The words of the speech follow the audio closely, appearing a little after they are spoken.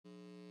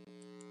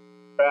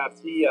draft,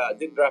 he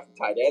didn't draft a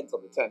tight end until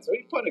the 10th. So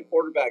he put a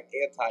quarterback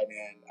and tight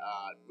end.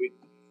 We've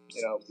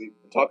been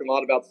talking a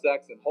lot about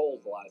sacks and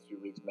holes the last few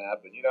weeks,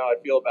 Matt. But I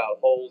feel about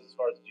holes as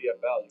far as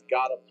GFL. You've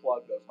got to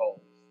plug those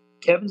holes.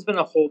 Kevin's been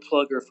a hole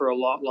plugger for a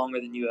lot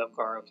longer than you have,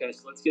 Gar. Okay,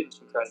 so let's give him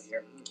some credit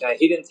here. Okay,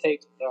 he didn't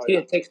take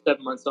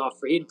 7 months off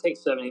he didn't take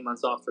 7-8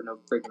 months off for no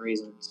freaking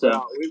reason. So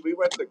well, we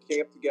went to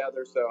camp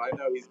together, so I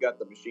know he's got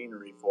the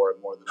machinery for it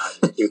more than I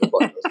do to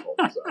plug those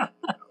holes. So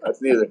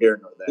that's neither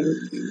here nor there.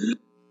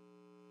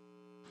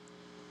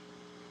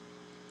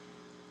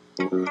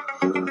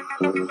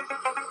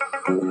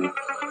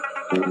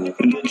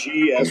 The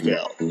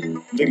GFL,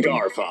 the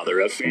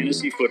Garfather of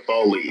fantasy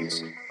football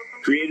leagues.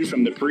 Created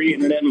from the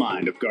pre-internet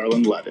mind of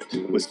Garland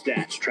Levitt, with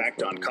stats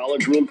tracked on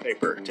college-ruled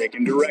paper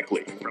taken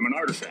directly from an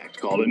artifact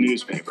called a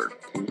newspaper.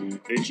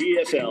 The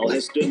GFL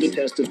has stood the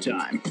test of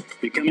time,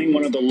 becoming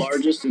one of the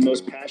largest and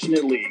most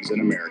passionate leagues in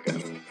America.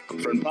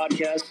 From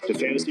podcasts to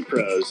fantasy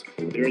pros,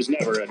 there is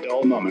never a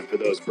dull moment for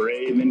those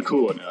brave and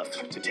cool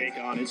enough to take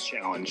on its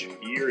challenge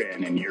year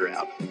in and year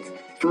out.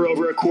 For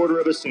over a quarter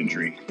of a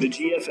century, the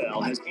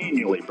GFL has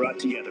annually brought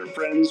together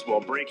friends while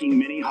breaking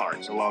many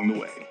hearts along the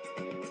way.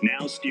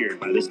 Now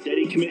steered by the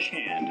steady commish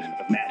hand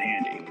of Matt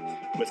Handy,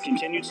 with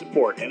continued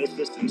support and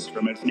assistance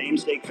from its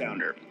namesake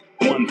founder,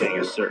 one thing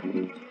is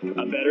certain: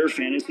 a better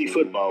fantasy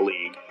football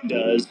league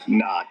does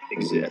not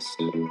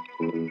exist.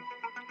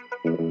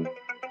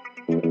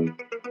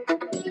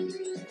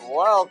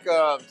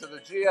 Welcome to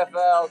the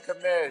GFL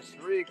Commish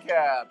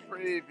Recap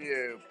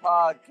Preview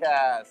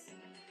Podcast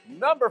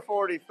number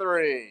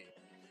 43.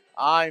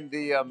 I'm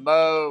the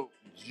Mo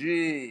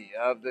G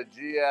of the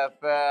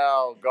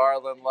GFL,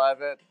 Garland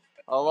Levitt,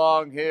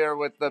 along here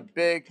with the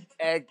big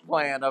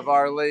eggplant of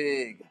our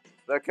league,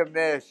 the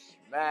Commish,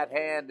 Matt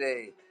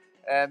Handy.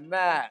 And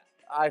Matt,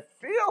 I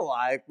feel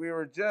like we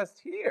were just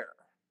here,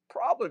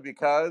 probably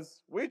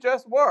because we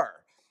just were.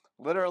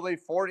 Literally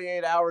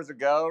 48 hours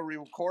ago,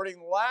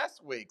 recording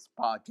last week's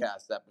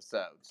podcast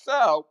episode.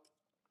 So,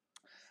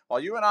 while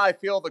you and I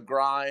feel the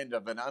grind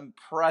of an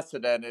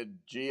unprecedented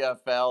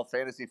GFL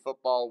Fantasy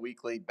Football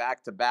Weekly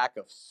back-to-back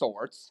of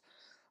sorts,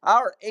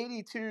 our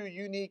 82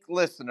 unique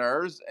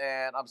listeners,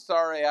 and I'm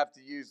sorry I have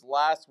to use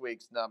last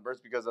week's numbers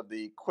because of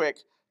the quick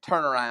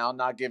turnaround,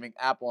 not giving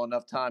Apple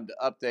enough time to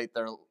update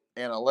their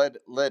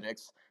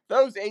analytics.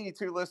 Those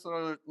 82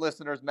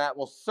 listeners, Matt,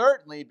 will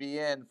certainly be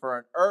in for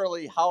an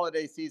early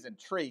holiday season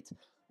treat,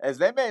 as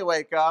they may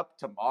wake up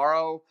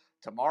tomorrow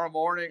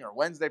morning or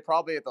Wednesday,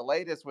 probably at the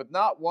latest, with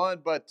not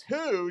one but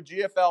two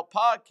GFL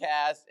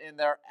podcasts in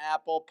their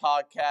Apple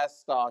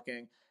Podcast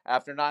stocking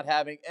after not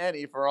having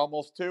any for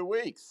almost 2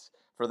 weeks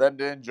for them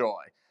to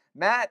enjoy.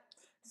 Matt,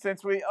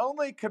 since we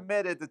only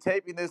committed to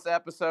taping this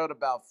episode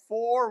about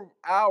 4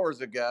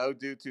 hours ago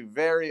due to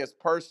various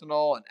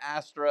personal and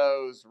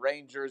Astros,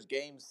 Rangers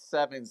Game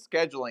 7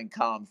 scheduling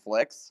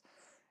conflicts,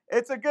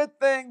 it's a good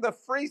thing the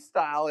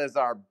freestyle is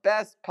our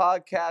best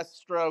podcast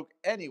stroke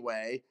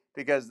anyway,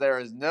 because there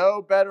is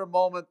no better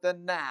moment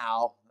than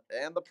now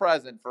and the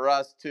present for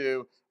us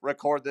to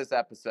record this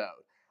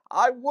episode.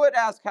 I would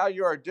ask how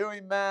you are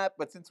doing, Matt,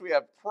 but since we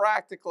have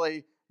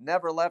practically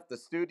never left the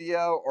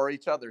studio or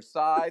each other's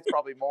sides,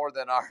 probably more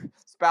than our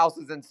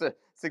spouses and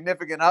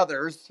significant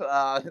others,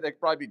 they'd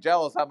probably be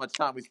jealous how much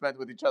time we spent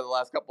with each other the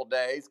last couple of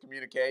days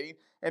communicating,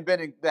 and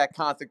been in that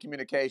constant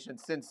communication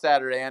since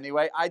Saturday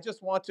anyway. I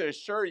just want to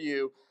assure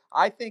you,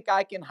 I think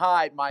I can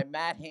hide my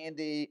Matt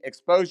Handy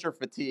exposure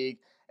fatigue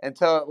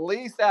until at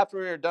least after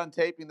we are done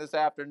taping this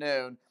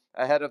afternoon,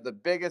 ahead of the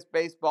biggest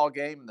baseball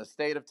game in the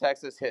state of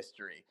Texas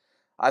history.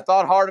 I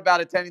thought hard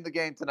about attending the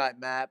game tonight,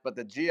 Matt, but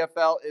the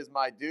GFL is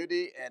my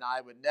duty, and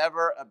I would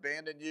never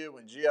abandon you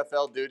when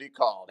GFL duty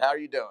called. How are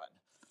you doing?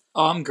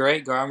 Oh, I'm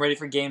great, Gar. I'm ready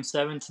for Game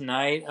 7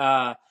 tonight.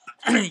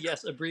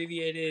 Yes,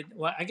 abbreviated.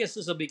 Well, I guess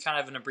this will be kind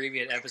of an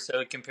abbreviated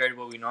episode compared to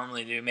what we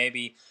normally do.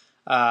 Maybe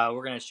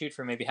we're going to shoot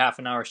for maybe half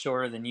an hour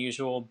shorter than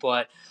usual.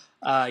 But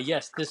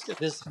yes,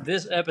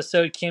 this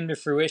episode came to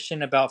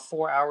fruition about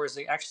 4 hours.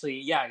 Actually,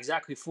 yeah,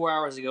 exactly 4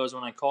 hours ago is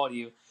when I called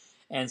you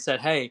and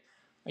said, "Hey,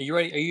 are you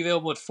ready? Are you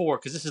available at 4?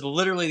 Because this is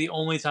literally the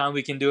only time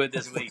we can do it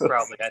this week.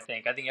 Probably, I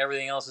think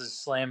everything else is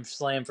slam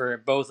for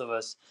both of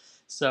us.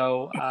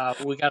 So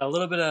we got a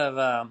little bit of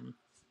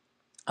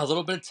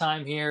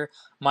time here.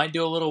 Might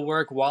do a little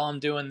work while I'm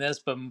doing this,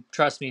 but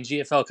trust me,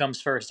 GFL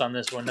comes first on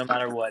this one, no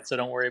matter what. So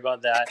don't worry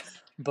about that.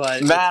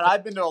 But Matt,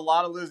 I've been to a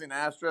lot of losing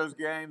Astros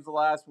games the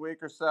last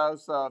week or so.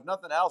 So if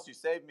nothing else, you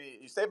saved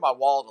my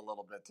wallet a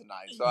little bit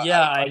tonight. So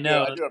yeah, I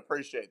know. I do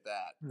appreciate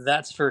that.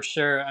 That's for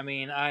sure. I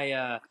mean,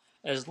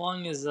 as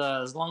long as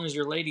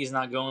your lady's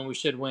not going, we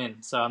should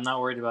win. So I'm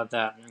not worried about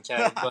that.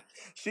 Okay. But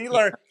she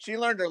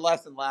learned her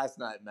lesson last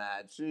night,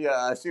 Matt. She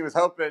was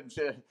hoping.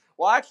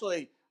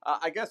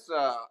 I guess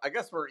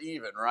we're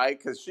even, right?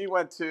 Because she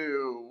went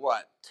to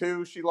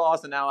 2 she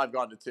lost, and now I've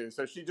gone to 2.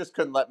 So she just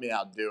couldn't let me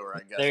outdo her, I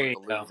guess. There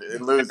you go.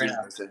 Losing in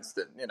this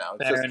instant,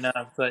 Fair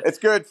enough. But it's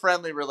good,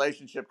 friendly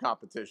relationship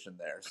competition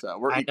there. So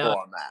we're equal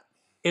on that.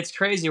 It's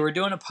crazy. We're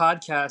doing a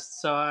podcast.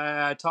 So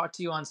I talked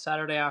to you on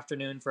Saturday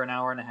afternoon for an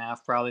hour and a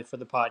half, probably, for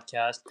the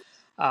podcast.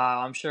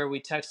 I'm sure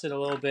we texted a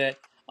little bit,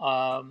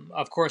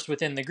 of course,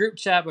 within the group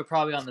chat, but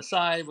probably on the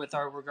side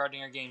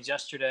regarding our games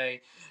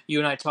yesterday. You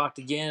and I talked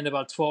again at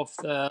about 12.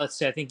 Let's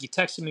say I think you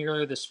texted me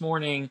earlier this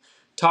morning.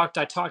 I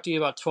talked to you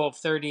about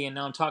 12:30, and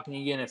now I'm talking to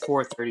you again at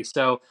 4:30.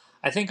 So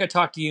I think I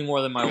talked to you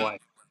more than my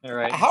wife. All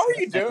right. How are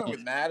you doing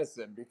with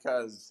Madison?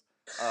 Because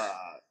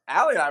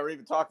Allie and I were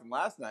even talking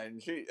last night,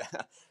 and she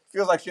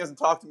feels like she hasn't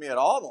talked to me at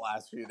all the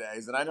last few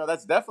days. And I know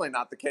that's definitely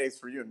not the case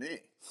for you and me.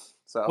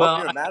 So I hope you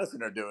Well, and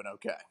Madison are doing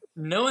okay.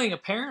 knowing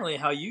apparently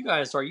how you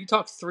guys are, you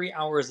talk 3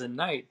 hours a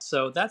night,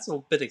 so that's a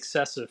bit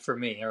excessive for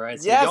me. All right,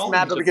 so Yes, y'all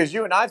Matt, need but to. because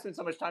you and I spend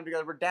so much time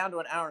together, we're down to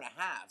an hour and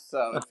a half.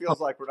 So it feels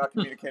like we're not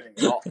communicating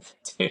at all.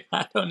 Dude,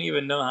 I don't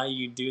even know how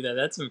you do that.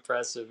 That's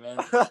impressive, man.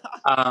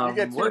 You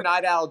get two We're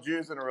night owl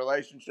Jews in a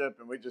relationship,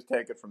 and we just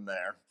take it from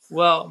there.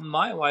 Well,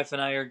 my wife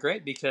and I are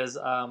great because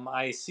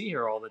I see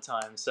her all the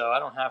time, so I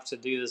don't have to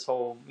do this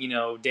whole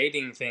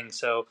dating thing.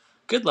 So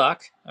good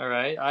luck. All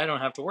right, I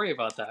don't have to worry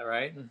about that,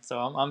 right? And so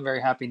I'm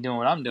very happy doing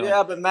what I'm doing.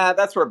 Yeah, but Matt,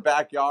 that's where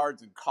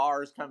backyards and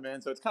cars come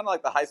in. So it's kind of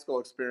like the high school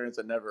experience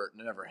I never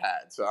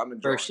had. So I'm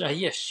enjoying it.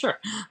 Yeah, sure.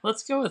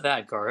 Let's go with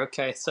that, Gar.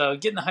 Okay, so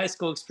getting the high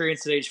school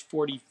experience at age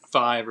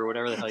 45 or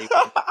whatever the hell you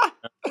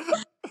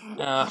want.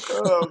 Uh,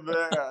 Oh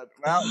man!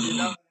 Well, you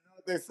know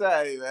what they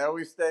say. They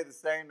always stay the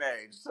same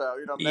age. So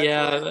mentally,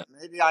 yeah.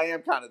 maybe I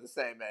am kind of the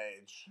same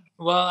age.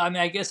 Well, I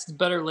mean, I guess it's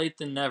better late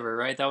than never,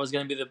 right? That was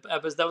going to be the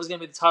episode. That was going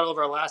to be the title of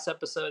our last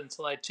episode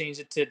until I changed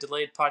it to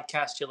delayed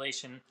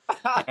podcastulation. And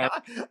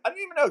I don't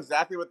even know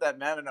exactly what that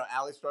meant. I know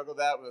Allie struggled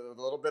that with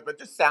a little bit, but it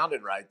just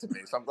sounded right to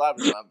me. So I'm glad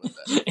we went with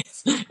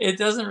it. it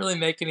doesn't really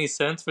make any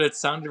sense, but it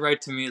sounded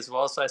right to me as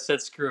well. So I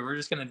said, "Screw it, we're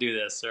just gonna do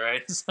this." All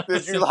right.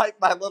 Did you like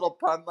my little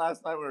pun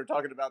last night when we were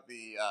talking about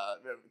the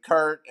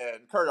Kurt,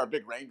 our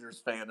big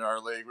Rangers fan in our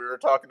league? We were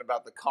talking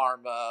about the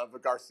karma of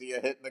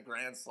Garcia hitting the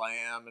grand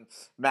slam, and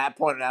Matt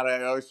pointed out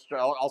I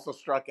also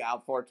struck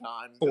out 4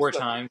 times. Four Just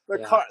times.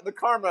 Yeah. the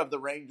karma of the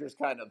Rangers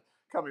kind of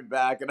coming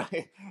back, and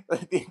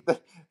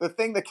the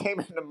thing that came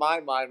into my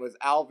mind was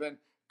Alvin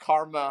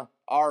Karma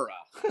Ara.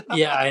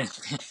 Yeah,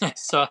 I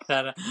saw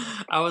that.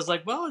 I was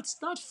like, "Well, it's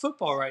not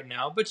football right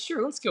now, but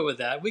sure, let's go with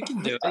that. We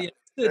can do it.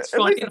 Yeah, it's At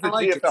funny, least and it's I a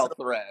like it." So GFL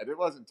thread. It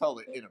wasn't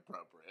totally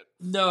inappropriate.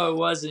 no, it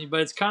wasn't.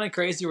 But it's kind of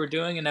crazy. We're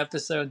doing an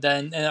episode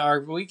then, and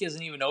our week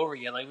isn't even over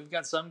yet. Like we've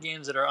got some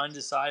games that are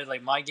undecided.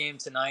 Like my game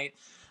tonight,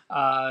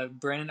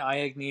 Brandon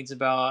Ayuk needs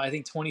about I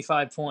think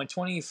 25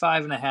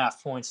 and a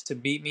half points to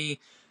beat me.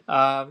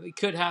 It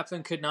could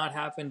happen, could not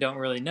happen. Don't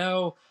really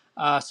know.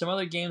 Some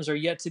other games are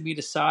yet to be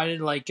decided,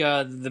 like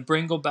the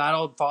Bringle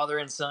battle, father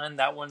and son.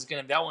 That one's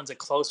a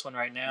close one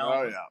right now.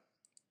 Oh yeah.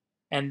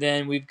 And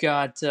then we've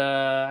got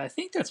I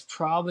think that's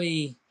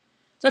probably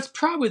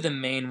the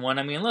main one.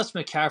 I mean, unless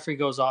McCaffrey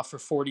goes off for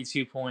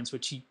 42 points,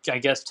 which he, I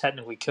guess,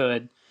 technically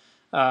could.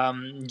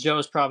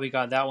 Joe's probably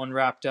got that one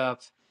wrapped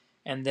up.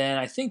 And then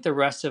I think the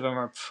rest of them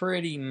are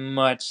pretty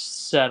much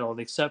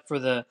settled, except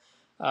for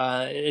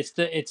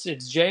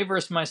it's Jay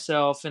versus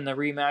myself in the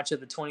rematch of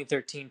the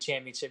 2013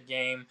 championship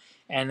game,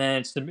 and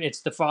then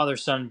it's the father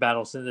son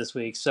battles this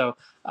week. So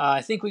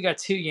I think we got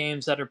two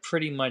games that are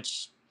pretty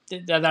much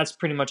that's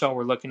pretty much all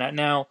we're looking at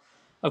now.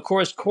 Of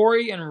course,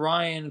 Corey and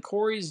Ryan.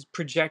 Corey's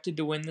projected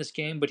to win this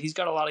game, but he's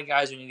got a lot of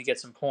guys who need to get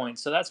some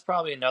points. So that's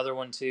probably another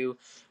one too,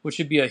 which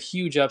would be a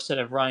huge upset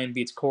if Ryan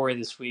beats Corey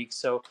this week.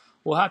 So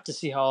we'll have to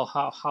see how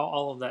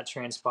all of that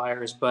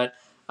transpires. But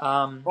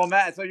Well,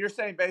 Matt, so you're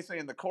saying basically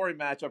in the Corey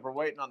matchup, we're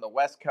waiting on the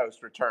West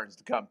Coast returns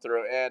to come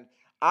through, and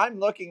I'm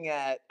looking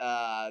at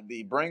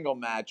the Bringle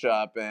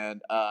matchup,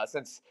 and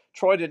since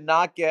Troy did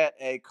not get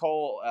a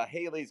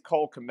Haley's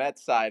Cole Komet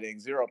sighting,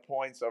 0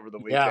 points over the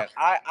yeah, weekend,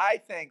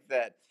 I think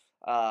that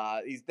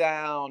he's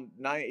down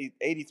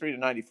 83 to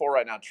 94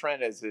 right now.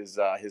 Trent is his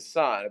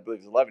son, I believe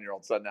his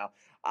 11-year-old son now.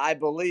 I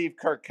believe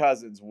Kirk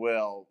Cousins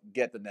will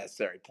get the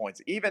necessary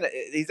points. Even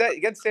he's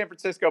against San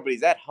Francisco, but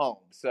he's at home,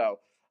 so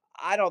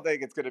I don't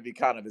think it's going to be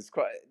kind of his.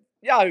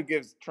 Yahoo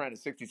gives Trent a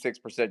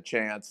 66%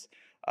 chance.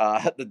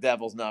 The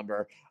Devils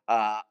number.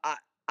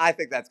 I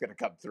think that's going to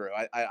come through.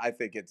 I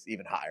think it's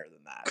even higher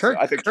than that. So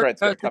I think Kirk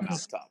Trent's going to come out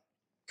Cousins top.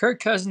 Kirk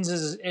Cousins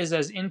is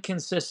as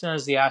inconsistent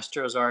as the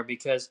Astros are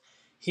because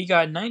he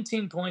got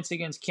 19 points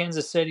against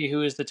Kansas City,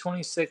 who is the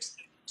 26th.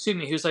 Excuse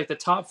me, who's like the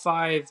top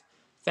 5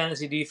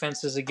 fantasy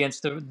defenses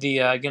against the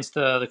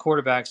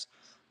quarterbacks,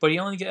 but he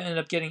only ended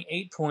up getting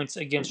 8 points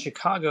against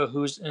Chicago,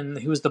 who's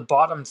the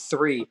bottom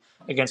 3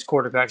 against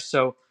quarterbacks.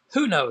 So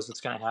who knows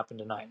what's going to happen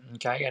tonight?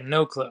 Okay, I got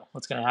no clue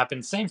what's going to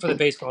happen. Same for the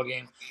baseball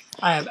game.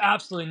 I have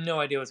absolutely no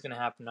idea what's going to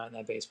happen tonight in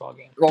that baseball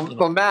game.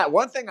 Well, Matt,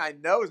 one thing I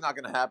know is not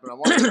going to happen. I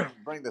want to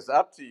bring this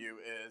up to you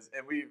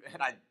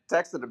and I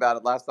texted about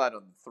it last night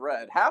on the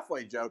thread,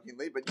 halfway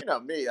jokingly, but you know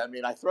me. I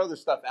mean, I throw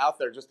this stuff out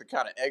there just to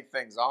kind of egg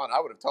things on.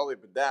 I would have totally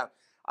been down.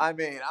 I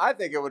mean, I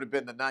think it would have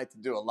been the night to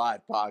do a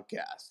live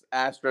podcast.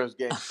 Astros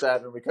Game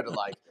 7. We could have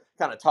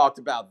kind of talked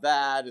about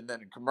that, and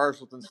then in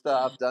commercials and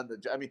stuff.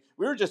 We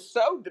were just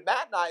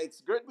Matt and I.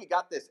 It's good we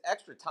got this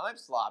extra time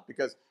slot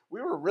because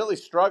we were really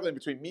struggling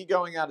between me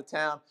going out of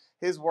town,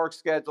 his work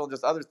schedule, and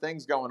just other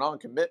things going on,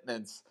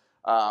 commitments.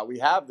 we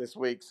have this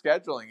week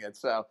scheduling it.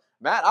 So,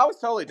 Matt, I was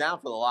totally down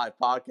for the live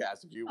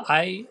podcast if you were.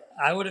 I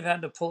would have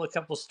had to pull a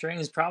couple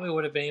strings. Probably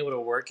would have been able to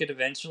work it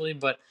eventually,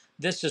 but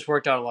this just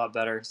worked out a lot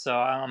better. So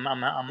I'm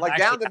Like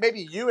actually. down to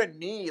maybe you and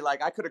me,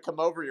 like I could have come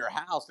over to your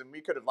house and we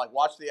could have like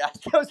watched the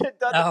Astros and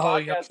done the Oh,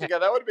 podcast okay.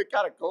 together. That would have been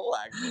kind of cool,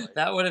 actually.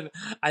 That would have,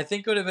 I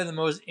think, it would have been the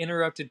most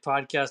interrupted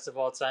podcast of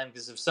all time.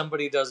 Because if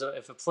somebody does,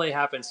 if a play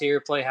happens here,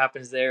 play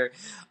happens there,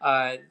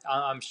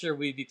 I'm sure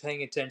we'd be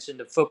paying attention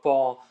to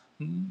football.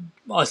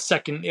 A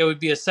second, it would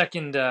be a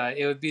second.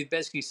 It would be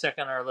basically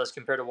second on our list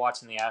compared to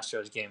watching the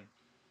Astros game.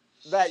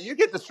 That you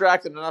get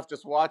distracted enough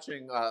just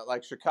watching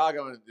like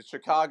Chicago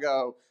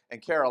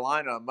and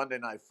Carolina on Monday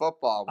Night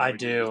Football when I we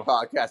do do. this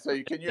podcast. So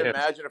can you do.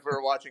 imagine if we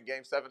were watching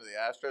Game 7 of the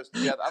Astros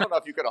together? I don't know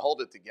if you could have hold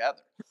it together.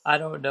 I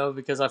don't know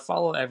because I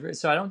follow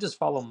so I don't just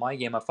follow my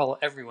game, I follow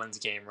everyone's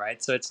game,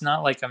 right? So it's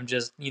not like I'm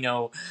just,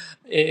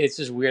 it's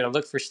just weird. I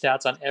look for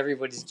stats on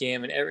everybody's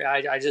game and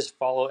I just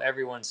follow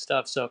everyone's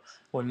stuff. So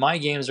when my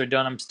games are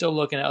done, I'm still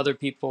looking at other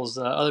people's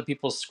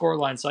score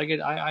lines. So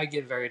I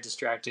get very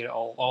distracted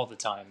all the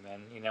time,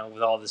 man,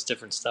 with all this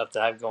different stuff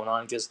that I have going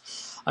on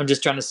because I'm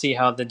just trying to see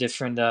how the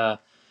different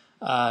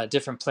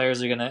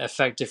players are going to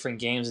affect different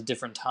games at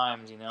different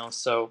times,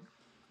 so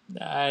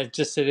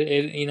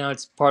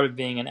it's part of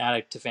being an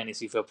addict to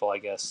fantasy football, I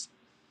guess.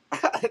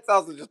 It's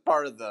also just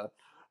part of the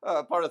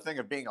thing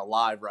of being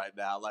alive right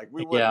now. Like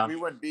we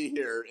wouldn't be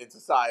here in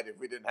society if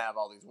we didn't have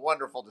all these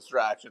wonderful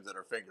distractions at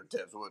our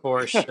fingertips, would For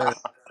we? sure.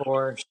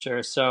 For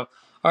sure. So,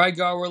 all right,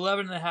 Gar, we're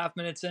 11 and a half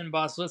minutes in,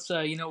 boss. Let's,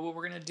 what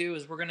we're going to do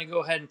is we're going to go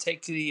ahead and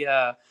take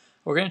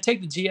we're going to take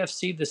the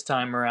GFC this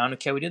time around.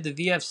 Okay. We did the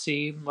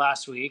VFC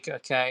last week.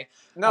 Okay.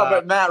 No,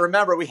 but Matt,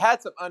 remember we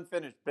had some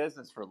unfinished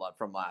business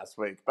from last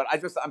week. But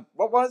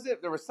what was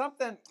it? There was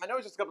something. I know it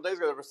was just a couple days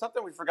ago. There was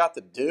something we forgot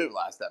to do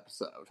last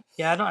episode.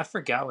 Yeah, I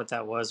forgot what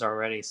that was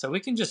already. So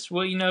we can just,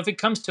 if it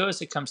comes to us,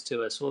 it comes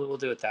to us. We'll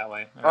do it that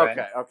way. All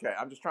okay. right? Okay.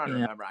 I'm just trying to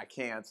remember. I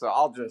can't. So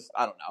I don't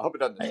know. I hope it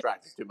doesn't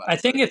distract us too much. I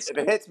think if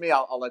it hits me,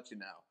 I'll let you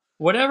know.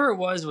 Whatever it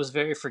was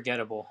very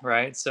forgettable,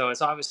 right? So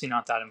it's obviously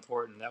not that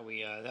important that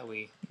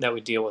we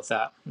deal with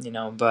that,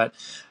 But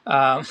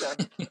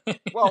okay.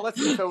 Well, let's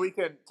see. So we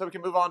can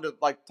move on to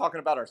like talking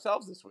about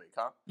ourselves this week,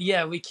 huh?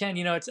 Yeah, we can.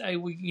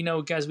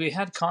 Guys, we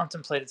had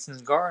contemplated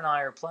since Gar and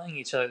I are playing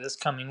each other this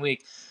coming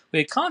week. We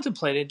had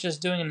contemplated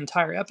just doing an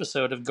entire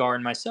episode of Gar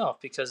and myself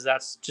because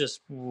that's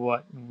just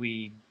what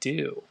we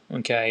do.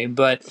 Okay,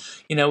 but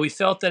we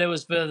felt that it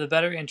was the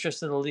better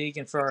interest of the league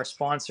and for our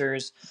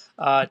sponsors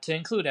to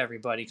include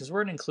everybody because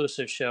we're an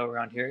inclusive show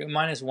around here,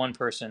 minus one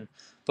person,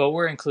 but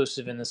we're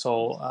inclusive in this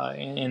whole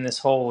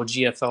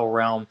GFL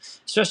realm.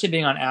 Especially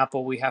being on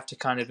Apple, we have to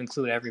kind of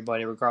include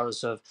everybody,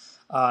 regardless of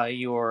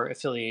your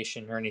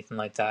affiliation or anything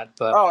like that.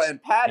 But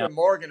and Pat and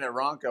Morgan at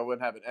Ronco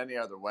wouldn't have it any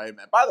other way,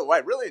 man. By the way,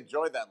 really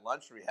enjoyed that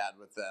lunch we had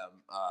with them.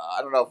 I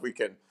don't know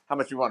if how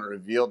much you want to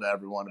reveal to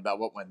everyone about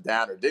what went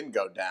down or didn't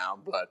go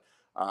down, but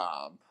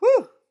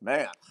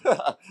man.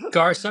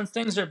 Gar, some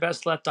things are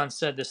best left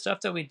unsaid. The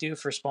stuff that we do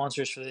for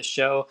sponsors for this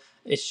show,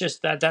 it's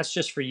just that's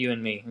just for you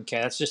and me.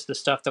 Okay, that's just the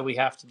stuff that we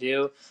have to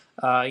do.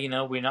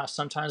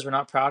 Sometimes we're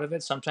not proud of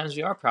it. Sometimes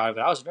we are proud of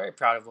it. I was very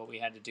proud of what we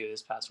had to do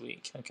this past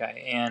week.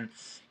 Okay, and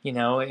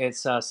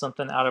it's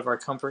something out of our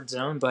comfort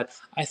zone, but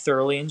I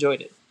thoroughly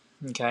enjoyed it.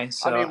 Okay,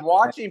 so I mean,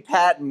 watching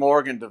Pat and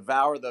Morgan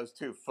devour those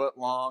 2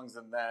 footlongs,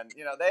 and then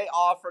they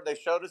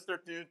showed us their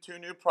two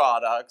new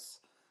products.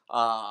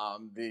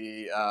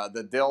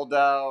 The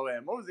dildo,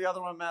 and what was the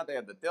other one, Matt? They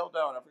had the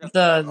dildo, and I forgot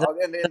the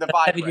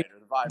vibrator.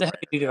 The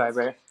heavy duty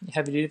vibrator.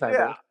 Heavy duty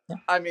vibrator. Yeah.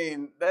 I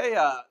mean, they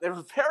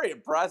were very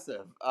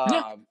impressive.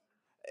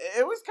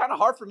 It was kind of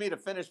hard for me to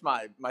finish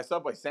my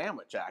Subway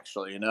sandwich,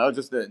 actually.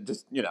 Just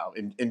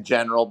in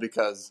general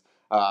because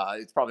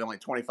it's probably only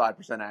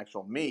 25%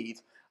 actual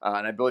meat,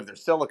 and I believe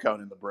there's silicone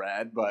in the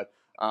bread. But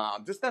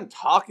just them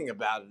talking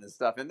about it and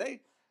stuff, and they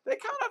kind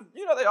of,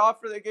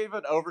 they gave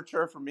an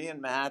overture for me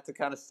and Matt to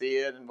kind of see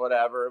it and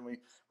whatever. And we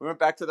went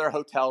back to their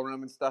hotel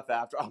room and stuff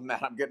after. Oh, man,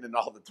 I'm getting into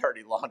all the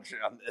dirty laundry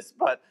on this.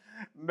 But,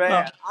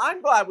 man,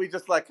 I'm glad we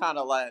just kind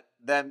of let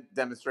them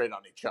demonstrate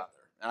on each other.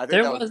 And I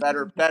think that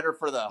was better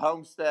for the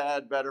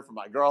homestead, better for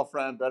my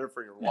girlfriend, better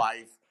for your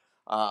wife.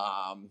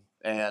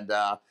 And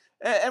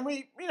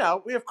we,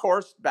 we, of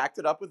course, backed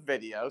it up with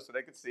video so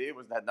they could see it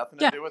had nothing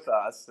to do with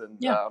us. And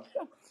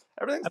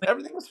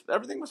everything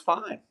was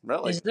fine,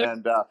 really.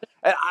 And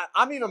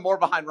I'm even more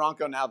behind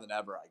Ronco now than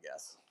ever, I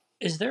guess.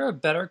 Is there a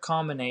better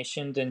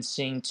combination than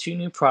seeing 2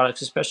 new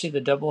products, especially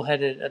the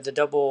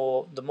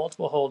the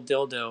multiple hole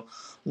dildo,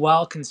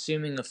 while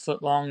consuming a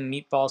foot-long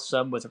meatball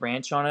sub with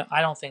ranch on it?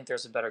 I don't think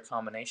there's a better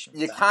combination.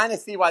 You kind of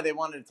see why they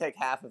wanted to take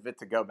half of it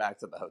to go back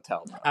to the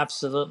hotel room.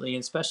 Absolutely,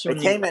 especially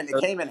it came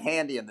in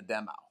handy in the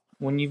demo.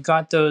 When you've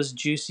got those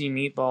juicy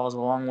meatballs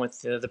along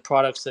with the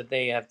products that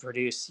they have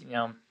produced,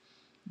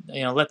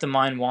 let the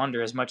mind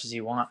wander as much as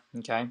you want.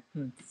 Okay.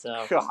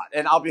 So. God.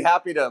 And I'll be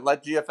happy to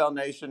let GFL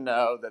Nation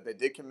know that they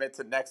did commit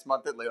to next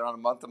month, later on a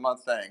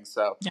month-to-month thing.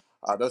 So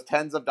those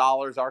tens of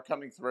dollars are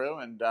coming through,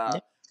 and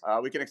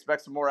we can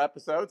expect some more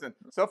episodes. And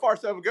so far,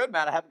 so good,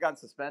 man. I haven't gotten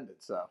suspended,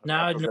 so No,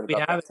 I feel no, good we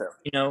about that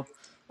haven't. too.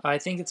 I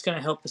think it's going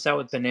to help us out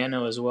with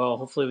Banano as well.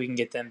 Hopefully, we can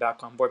get them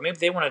back on board. Maybe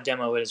they want to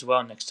demo it as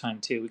well next time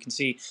too. We can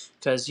see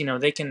because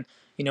they can.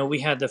 We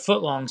had the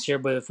footlongs here,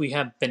 but if we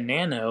have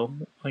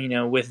Banano,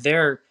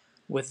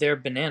 with their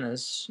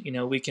bananas,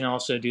 we can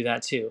also do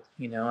that too.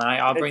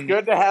 I'll It's bring the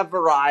good to have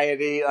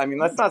variety. I mean,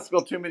 let's not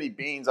spill too many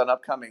beans on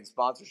upcoming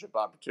sponsorship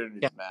opportunities,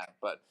 yeah. Matt.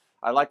 But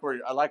I like where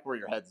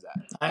your head's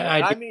at, I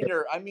and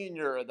do. I mean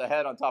your the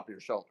head on top of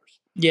your shoulders.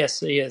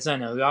 Yes, yes, I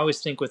know. We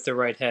always think with the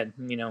right head,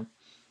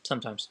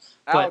 sometimes,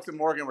 but. Alex and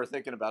Morgan were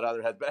thinking about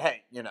other heads, but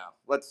hey,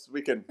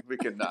 we can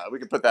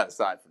put that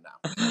aside for now.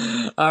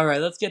 All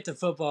right, let's get to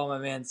football, my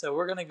man. So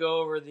we're gonna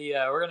go over the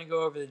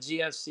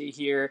GFC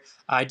here.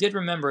 I did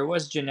remember it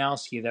was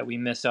Janowski that we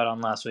missed out on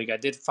last week. I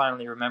did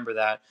finally remember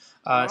that.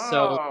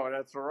 So Oh,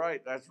 that's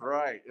right. That's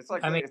right.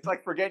 I mean, It's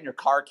like forgetting your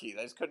car key.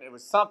 I just couldn't. It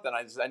was something.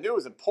 I knew it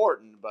was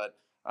important, but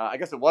I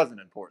guess it wasn't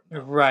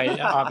important right,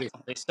 though.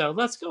 obviously. So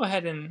let's go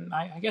ahead and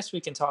I guess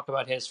we can talk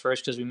about his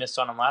first because we missed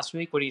on him last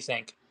week. What do you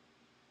think?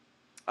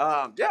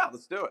 Yeah,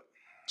 let's do it.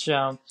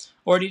 So,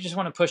 or do you just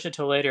want to push it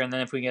till later, and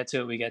then if we get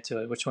to it, we get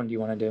to it? Which one do you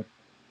want to do?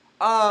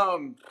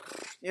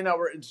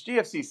 It's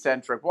GFC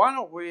centric. Why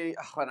don't we?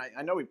 And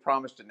I know we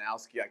promised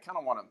Janosky. I kind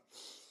of want to.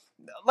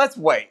 Let's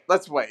wait.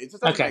 It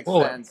just doesn't Okay, make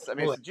we'll sense. wait. I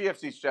mean, it's a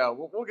GFC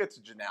show. We'll get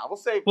to Janelle.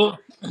 Well,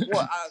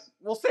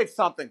 We'll save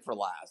something for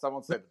last. I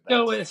won't say the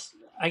go best.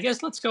 with. I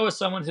guess let's go with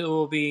someone who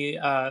will be,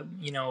 I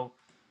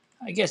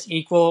guess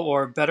equal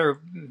or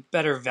better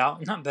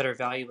value, not better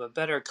value, but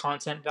better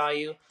content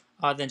value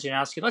than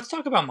Janowski. Let's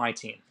talk about my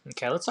team.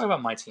 Okay, let's talk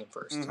about my team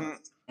 1st. Mm-hmm.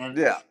 And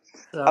Yeah,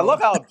 so I love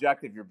how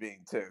objective you're being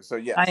too. So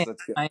yes,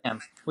 that's good. I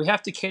am. We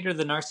have to cater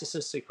the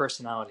narcissistic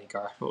personality,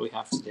 Gar. What we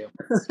have to do.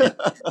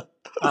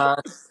 uh,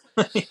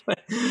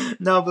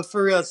 no, but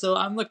for real. So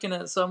I'm looking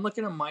at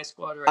my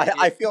squad right here.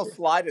 I feel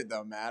slighted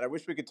though, Matt. I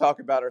wish we could talk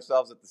about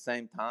ourselves at the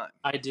same time.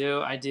 I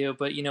do.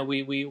 But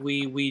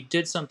we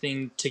did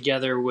something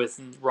together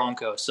with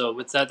Ronco, so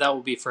with that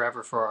will be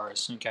forever for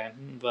ours. Okay,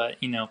 but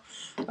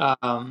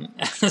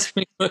as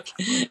we look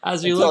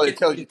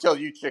Until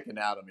you chicken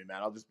out on me,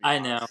 man. I'll just be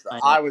honest. I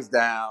know. I was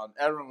down.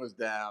 Everyone was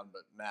down,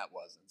 but Matt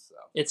wasn't. So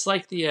It's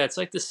like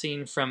the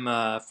scene from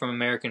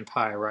American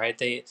Pie, right?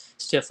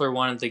 Stifler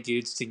wanted the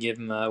Goots to give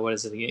him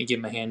give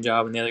him a hand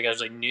job, and the other guy's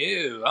like,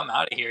 "No, I'm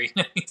out of here."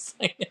 He's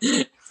like,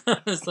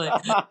 it's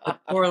like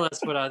more or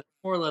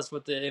less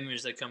what the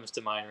image that comes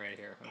to mind right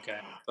here. Okay,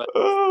 but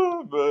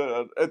oh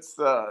man, it's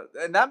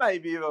and that may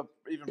be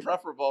even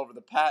preferable over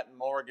the Pat and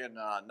Morgan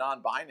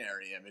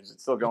non-binary image.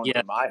 It's still going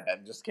through my head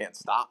and just can't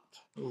stop.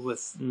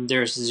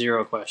 There's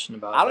zero question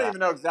about that. I don't even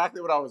know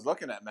exactly what I was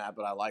looking at, Matt,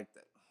 but I liked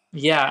it.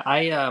 Yeah,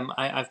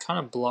 I've kind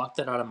of blocked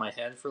that out of my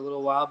head for a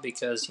little while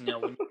because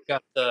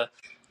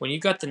when you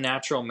got the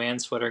natural man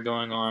sweater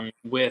going on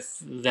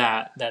with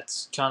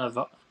that's kind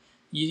of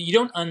you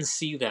don't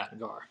unsee that,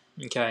 Gar.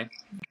 Okay.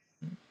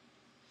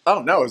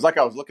 Oh no, it was like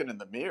I was looking in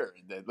the mirror,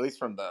 at least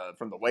from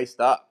the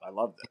waist up. I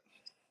loved it.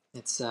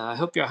 It's I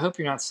hope you're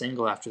not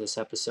single after this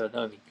episode.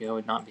 That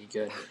would not be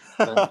good.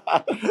 But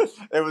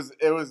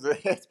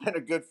it's been a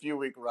good few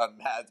week run,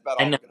 Matt. It's about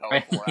all I know, we can hope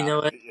right? for.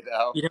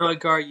 You know what,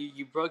 Gar?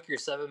 You broke your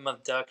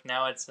 7-month duck.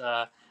 Now it's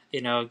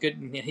good.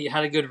 You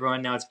had a good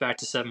run. Now it's back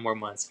to 7 more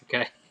months.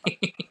 Okay.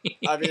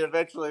 I mean,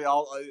 eventually,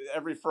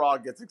 every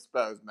frog gets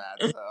exposed,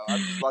 Matt. So I'm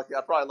just lucky.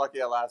 I'm probably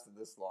lucky I lasted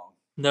this long.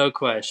 No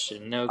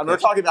question. We're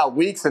talking about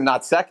weeks and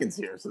not seconds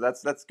here, so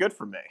that's good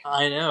for me.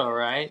 I know,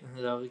 right?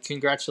 So,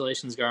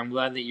 congratulations, Gar. I'm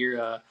glad that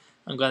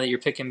you're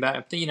picking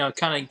back.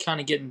 Kind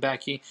of getting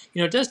back. It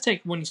does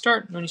take when you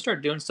start doing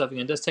stuff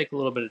again. It does take a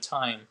little bit of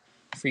time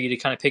for you to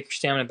kind of pick your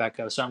stamina back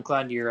up. So I'm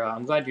glad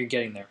you're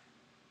getting there.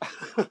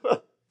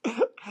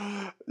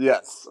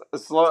 Yes,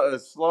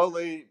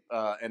 slowly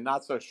and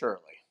not so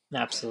surely.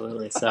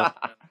 Absolutely. So.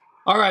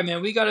 All right,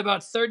 man, we got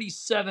about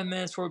 37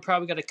 minutes where we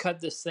probably got to cut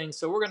this thing.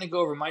 So we're going to go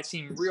over my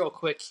team real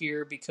quick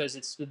here because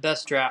it's the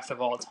best draft of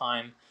all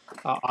time,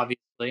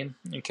 obviously.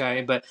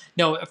 Okay, but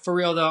no, for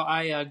real, though,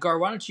 Gar,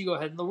 why don't you go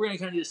ahead? We're going to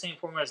kind of do the same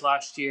format as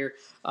last year,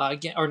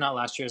 again, or not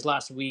last year, as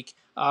last week.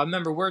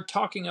 Remember, we're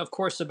talking, of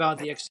course, about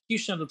the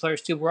execution of the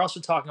players, too. But we're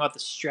also talking about the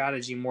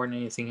strategy more than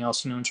anything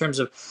else, in terms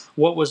of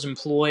what was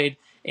employed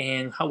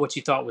and what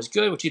you thought was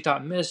good, what you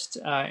thought missed,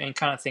 and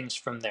kind of things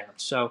from there.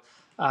 So,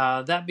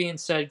 that being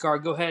said, Gar,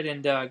 go ahead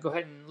and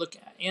look,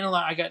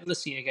 analyze. I got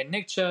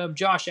Nick Chubb,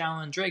 Josh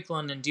Allen, Drake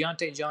London,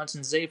 Deontay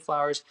Johnson, Zay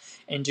Flowers,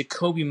 and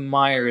Jacoby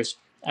Myers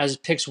as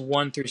picks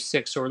 1 through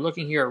 6. So we're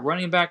looking here at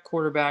running back,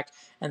 quarterback,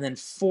 and then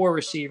 4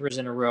 receivers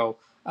in a row.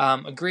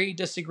 Agree,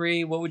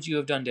 disagree? What would you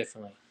have done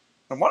differently?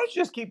 And why don't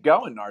you just keep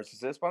going,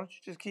 narcissist? Why don't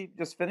you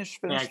just finish?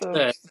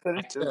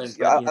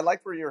 I like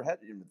where you're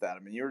heading with that. I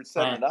mean, you were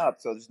setting it up,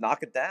 so just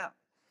knock it down.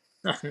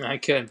 I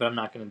could, but I'm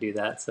not going to do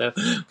that. So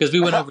because we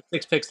went over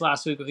 6 picks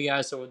last week with you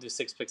guys, so we'll do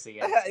 6 picks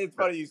again. It's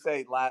funny you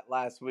say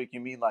last week. You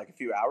mean like a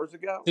few hours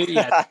ago?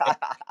 Yeah,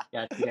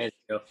 yeah, 2 days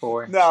ago,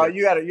 four. No, Sure.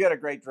 you had a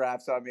great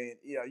draft. So I mean,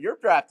 your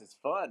draft is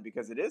fun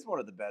because it is one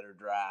of the better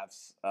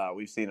drafts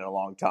we've seen in a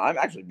long time.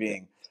 Actually,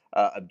 being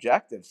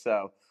objective.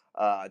 So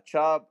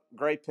Chubb,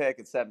 great pick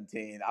at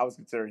 17. I was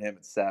considering him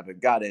at 7.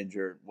 Got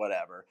injured,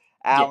 whatever.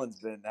 Yeah.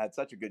 Allen's had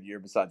such a good year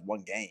besides one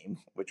game,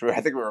 which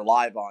I think we were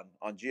live on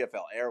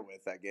GFL Air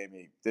with that game.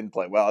 He didn't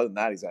play well. Other than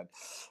that, he's had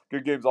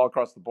good games all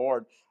across the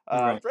board.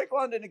 Right. Drake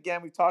London,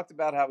 again, we've talked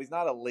about how he's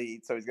not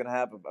elite, so he's going to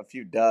have a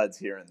few duds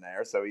here and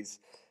there. So he's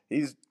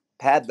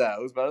had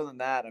those, but other than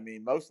that, I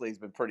mean, mostly he's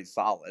been pretty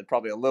solid.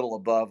 Probably a little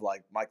above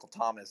like Michael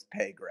Thomas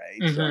pay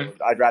grade. Mm-hmm.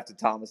 So I drafted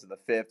Thomas in the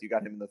 5th. You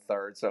got him in the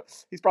 3rd, so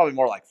he's probably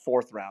more like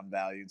 4th round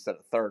value instead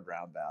of 3rd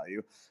round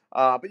value.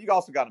 But you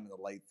also got him in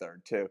the late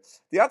 3rd too.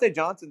 Deontay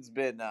Johnson's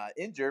been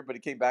injured, but he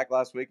came back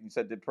last week and you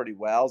said did pretty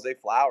well. Zay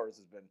Flowers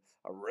has been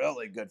a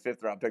really good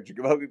 5th round pick.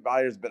 Jacoby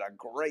Byers has been a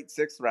great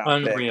 6th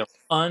round pick.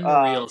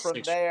 Unreal. From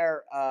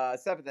there,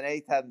 7th and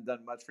 8th hadn't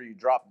done much for you.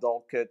 Dropped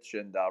Dulcich,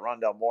 and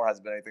Rondell Moore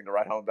hasn't been anything to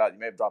write home about. You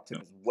may have dropped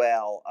him as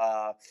well.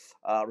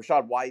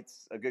 Rashad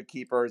White's a good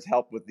keeper. Has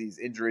helped with these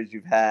injuries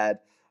you've had.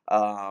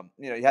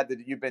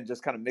 You've been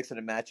just kind of mixing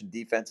and matching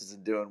defenses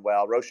and doing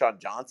well. Roshan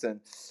Johnson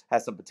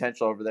has some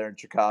potential over there in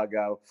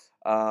Chicago.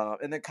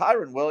 And then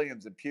Kyron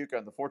Williams and Puka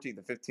in the 14th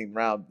and 15th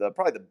round,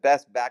 probably the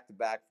best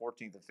back-to-back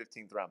 14th and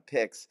 15th round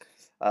picks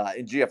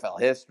in GFL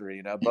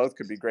history. Both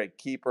could be great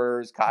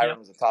keepers. Kyron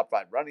was a top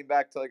 5 running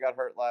back till he got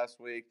hurt last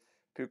week.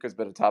 Puka's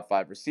been a top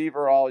 5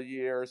 receiver all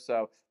year.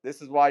 So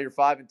this is why you're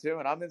 5-2,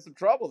 and I'm in some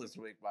trouble this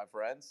week, my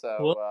friend.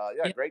 So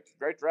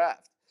great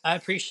draft. I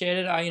appreciate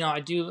it. I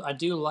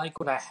do like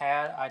what I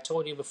had. I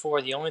told you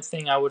before. The only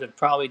thing I would have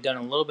probably done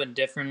a little bit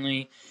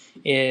differently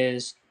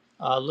is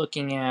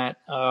looking at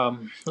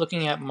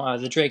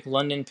the Drake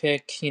London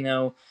pick.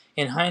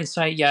 In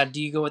hindsight,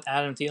 do you go with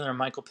Adam Thielen or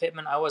Michael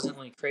Pittman? I wasn't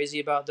really crazy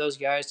about those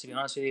guys, to be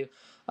honest with you.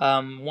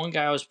 One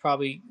guy I was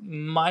probably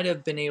might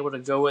have been able to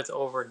go with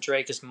over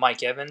Drake is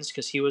Mike Evans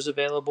because he was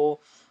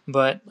available.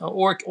 But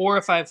or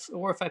if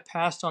I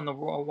passed on the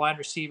wide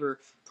receiver,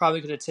 probably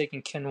could have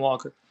taken Ken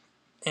Walker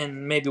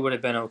and maybe would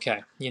have been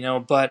okay,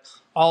 But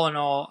all in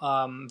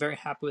all, very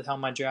happy with how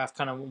my draft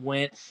kind of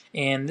went.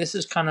 And this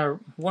is kind of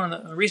one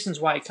of the reasons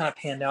why it kind of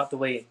panned out the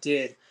way it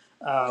did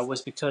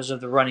was because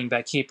of the running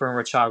back keeper and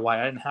Rashad White.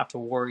 I didn't have to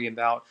worry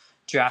about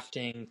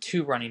drafting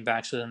 2 running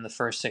backs within the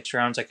first 6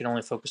 rounds. I could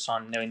only focus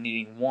on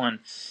needing 1,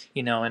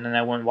 and then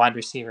I went wide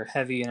receiver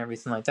heavy and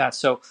everything like that.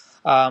 So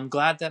I'm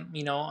glad that,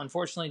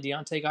 unfortunately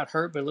Deontay got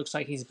hurt, but it looks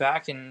like he's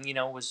back and,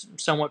 was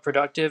somewhat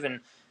productive, and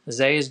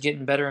Zay is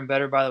getting better and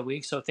better by the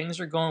week, so things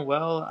are going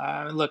well.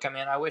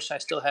 I wish I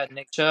still had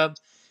Nick Chubb.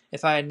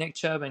 If I had Nick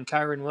Chubb and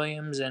Kyron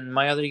Williams and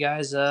my other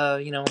guys,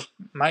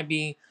 might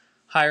be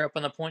higher up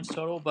on the points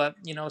total. But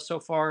so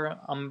far,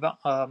 I'm about,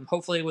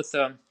 hopefully with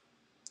a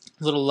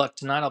little luck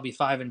tonight, I'll be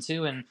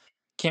 5-2 and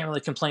can't really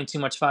complain too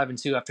much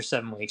 5-2 after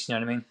 7 weeks. You know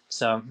what I mean?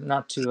 So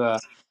not too.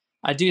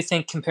 I do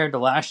think compared to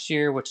last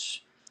year,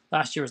 which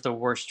last year was the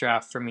worst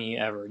draft for me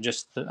ever.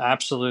 Just the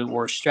absolute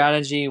worst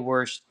strategy,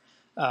 worst,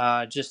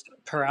 just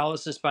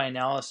paralysis by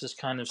analysis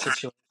kind of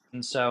situation.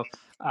 So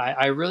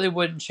I really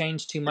wouldn't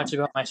change too much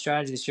about my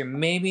strategy this year.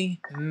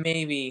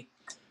 Maybe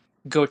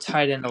go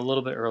tight end a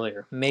little bit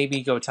earlier.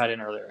 Maybe go tight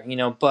end earlier.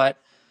 But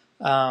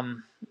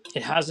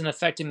it hasn't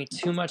affected me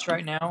too much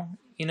right now.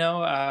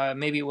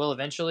 Maybe it will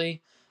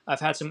eventually.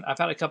 I've had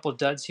a couple of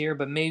duds here,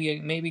 but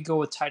maybe go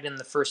with tight end in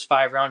the first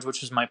 5 rounds,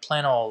 which was my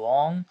plan all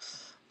along.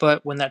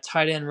 But when that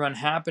tight end run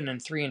happened in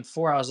 3 and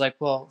 4, I was like,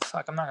 well,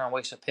 fuck, I'm not gonna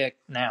waste a pick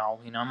now.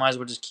 I might as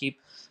well just keep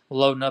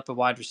loading up a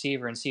wide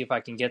receiver and see if I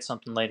can get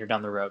something later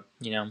down the road.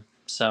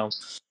 So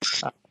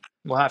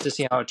we'll have to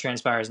see how it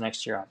transpires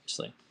next year,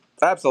 obviously.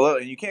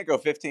 Absolutely. You can't go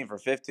 15 for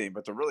 15,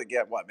 but to really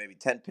get maybe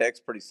 10 picks,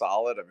 pretty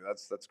solid. I mean,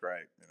 that's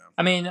great.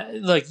 I mean,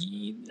 look,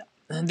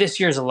 this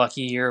year's a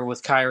lucky year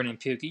with Kyron and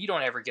Puka. You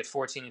don't ever get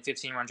 14 and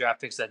 15 round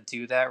draft picks that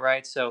do that,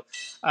 right? So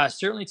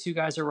certainly 2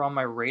 guys that were on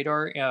my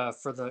radar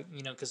for the,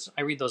 because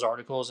I read those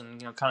articles and,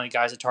 kind of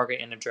guys that target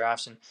end of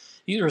drafts. And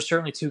these were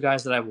certainly 2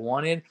 guys that I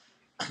wanted.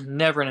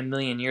 Never in a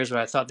million years would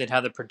I thought they'd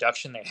have the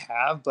production they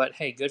have. But,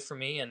 hey, good for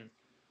me. And,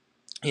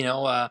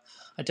 I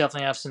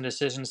definitely have some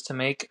decisions to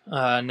make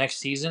next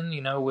season,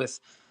 with,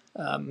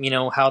 how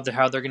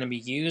they're going to be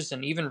used.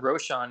 And even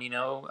Roshan,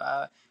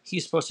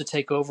 he's supposed to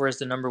take over as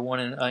the number 1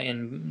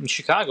 in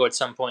Chicago at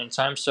some point in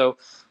time. So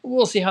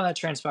we'll see how that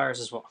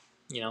transpires as well.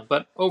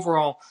 But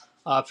overall,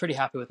 pretty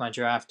happy with my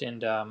draft,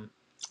 and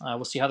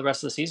we'll see how the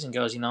rest of the season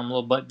goes. I'm a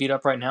little bit beat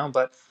up right now,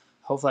 but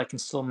hopefully I can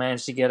still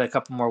manage to get a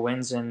couple more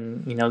wins.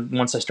 And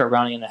once I start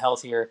rounding into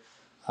healthier,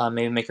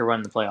 maybe make a run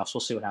in the playoffs.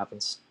 We'll see what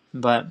happens.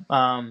 But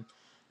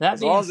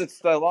as long as it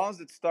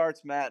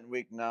starts, Matt, in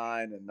week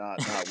 9 and not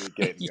week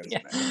 8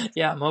 against me.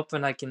 Yeah, I'm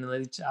hoping I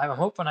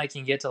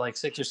can get to like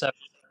 6 or 7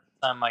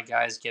 time my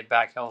guys get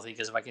back healthy,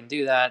 because if I can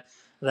do that,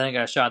 then I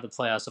got a shot at the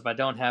playoffs. If I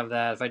don't have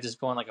that, if I just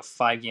go on like a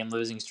 5-game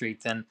losing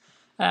streak, then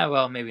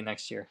Well, maybe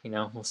next year.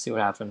 We'll see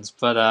what happens.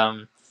 But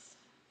and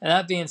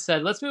that being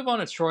said, let's move on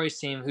to Troy's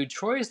team.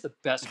 Troy is the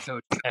best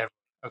coach ever.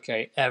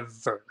 Okay,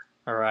 ever.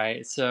 All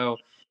right, so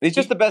He's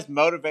just he the best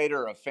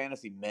motivator of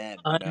fantasy men,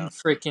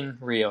 unfreaking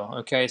real.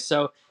 Okay,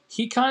 so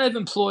he kind of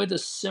employed a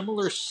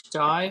similar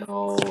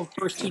style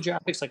first two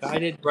draft picks like I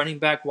did, running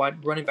back,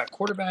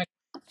 quarterback.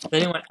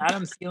 Then he went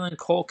Adam Thielen,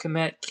 Cole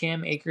Kmet,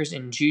 Cam Akers,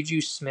 and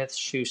Juju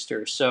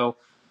Smith-Schuster. So,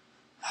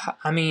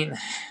 I mean,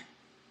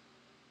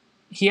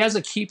 he has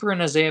a keeper in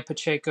Isaiah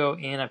Pacheco,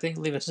 and I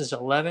believe this is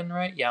 11,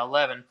 right? Yeah,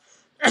 11,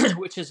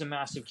 which is a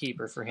massive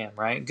keeper for him,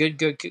 right? Good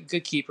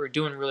keeper,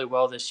 doing really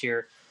well this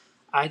year.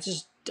 I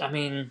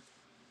mean,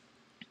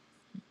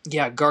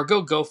 yeah,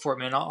 go for it,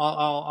 man.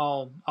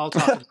 I'll talk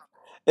about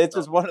It's it.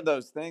 just one of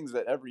those things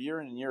that every year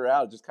in and year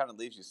out just kind of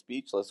leaves you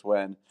speechless.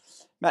 When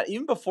Matt,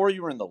 even before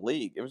you were in the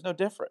league, it was no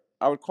different.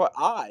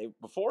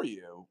 Before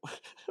you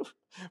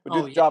would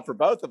do Oh the yeah, job for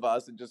both of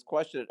us and just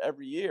question it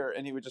every year,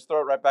 and he would just throw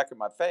it right back in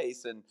my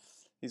face. And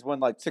he's won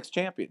like 6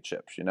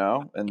 championships,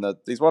 and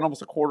he's won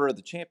almost a quarter of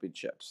the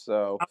championships.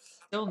 So, I'll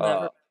still uh,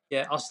 never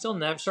forget. I'll still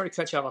never. Sorry to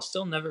cut you off. I'll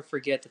still never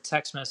forget the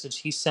text message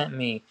he sent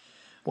me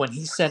when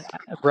he said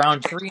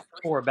round 3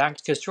 and 4 back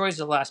because Troy's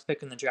the last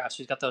pick in the draft, so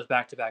he's got those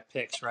back-to-back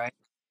picks, right?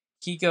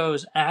 He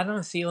goes Adam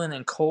Thielen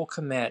and Cole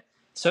Kmet.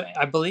 So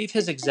I believe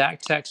his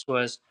exact text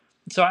was.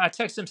 So I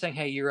texted him saying,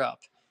 "Hey, you're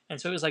up,"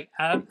 and so it was like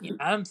Adam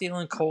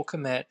Thielen, Cole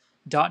Kmet,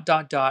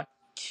 dot.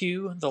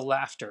 Cue the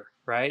laughter,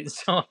 right?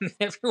 So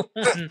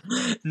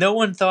no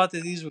one thought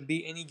that these would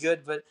be any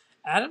good, but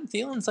Adam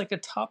Thielen's like a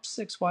top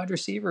 6 wide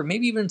receiver,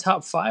 maybe even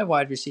top 5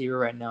 wide receiver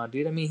right now,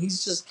 dude. I mean,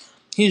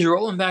 he's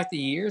rolling back the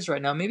years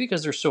right now, maybe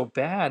because they're so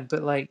bad,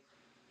 but like,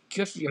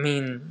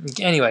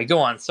 anyway, go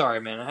on. Sorry,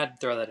 man, I had to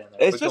throw that in there.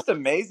 it's But go just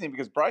amazing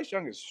because Bryce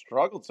Young has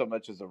struggled so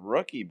much as a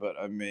rookie, but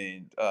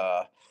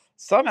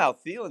somehow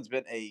Thielen's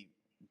been a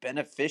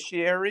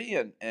beneficiary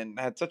and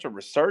had such a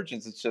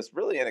resurgence. It's just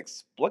really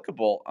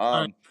inexplicable.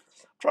 on.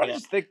 Trying to Yeah,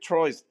 just think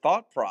Troy's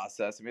thought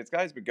process. I mean, this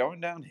guy's been going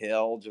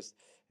downhill, just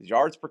his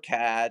yards per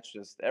catch,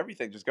 just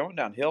everything, just going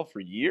downhill for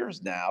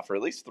years now, for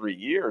at least 3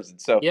 years.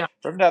 And so yeah,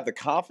 for him to have the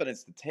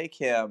confidence to take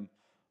him,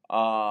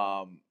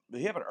 did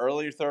he have an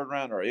earlier third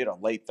round or he had a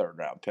late third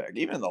round pick?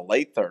 Even in the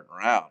late third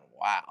round,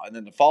 wow. And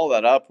then to follow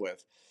that up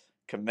with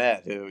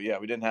Komet, who, yeah,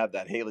 we didn't have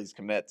that Haley's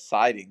Komet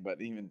sighting, but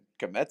even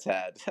Komet's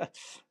had,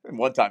 and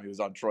one time he was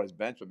on Troy's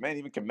bench, but man,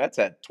 even Komet's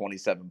had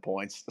 27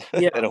 points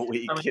in yeah. a I mean,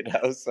 week,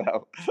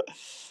 so.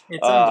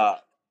 it's Uh,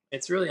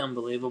 it's really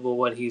unbelievable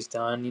what he's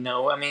done.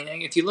 I mean,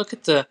 if you look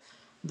at the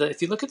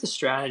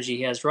strategy,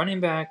 he has running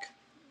back,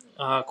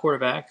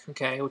 quarterback,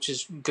 okay, which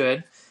is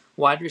good.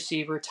 Wide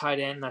receiver, tight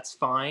end, that's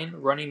fine.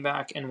 Running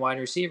back and wide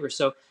receiver.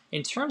 So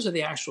in terms of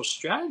the actual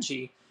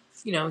strategy,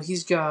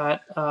 he's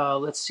got.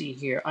 Let's see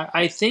here.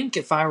 I think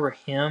if I were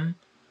him,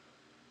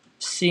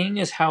 seeing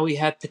as how he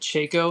had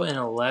Pacheco in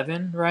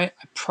 11, right,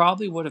 I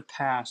probably would have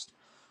passed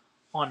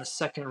on a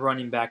second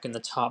running back in the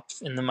top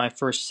in my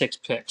first 6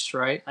 picks,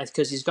 right?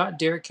 Because he's got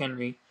Derrick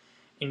Henry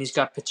and he's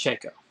got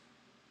Pacheco,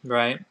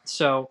 right?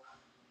 So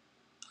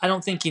I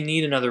don't think you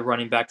need another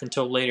running back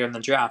until later in the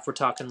draft. We're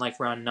talking like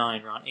round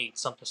 9, round 8,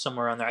 something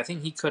somewhere around there. I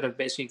think he could have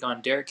basically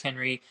gone Derrick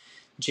Henry,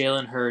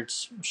 Jalen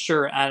Hurts,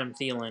 sure Adam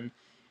Thielen,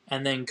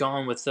 and then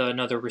gone with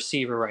another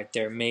receiver right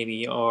there,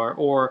 maybe,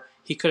 or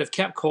he could have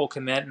kept Cole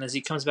Kmet, and as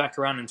he comes back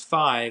around in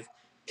 5,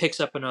 picks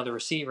up another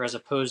receiver as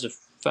opposed to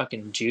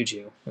fucking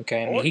Juju.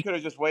 Okay, I mean or he could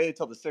have just waited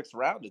till the 6th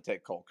round to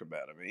take Cole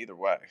Komet. I mean, either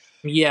way.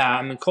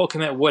 Cole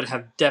Kmet would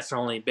have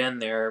definitely been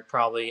there,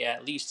 probably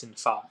at least in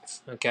 5.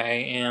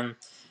 Okay, and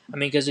I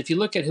mean, because if you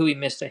look at who he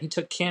missed, he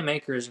took Cam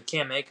Akers, and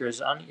Cam Akers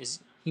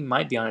he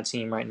might be on a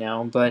team right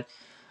now, but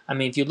I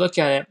mean, if you look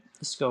at it,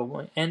 let's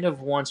go end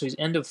of 1, so he's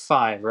end of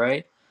 5,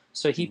 right?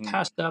 So he Mm-hmm.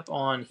 passed up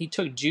on he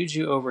took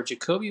Juju over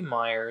Jacoby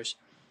Myers.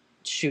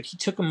 Shoot, he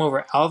took him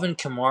over Alvin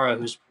Kamara,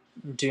 who's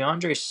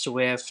DeAndre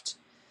Swift.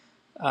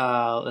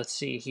 Let's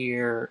see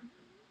here.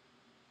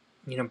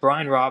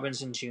 Brian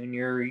Robinson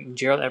Jr.,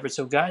 Gerald Everett,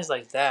 so guys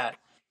like that.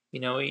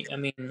 I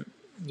mean,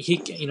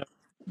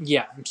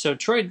 yeah. So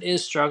Troy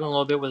is struggling a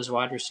little bit with his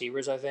wide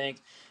receivers, I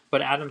think,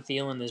 but Adam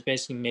Thielen is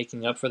basically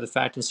making up for the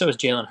fact, and so is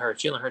Jalen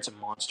Hurts. Jalen Hurts a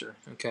monster.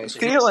 Okay, so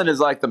Thielen is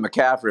like the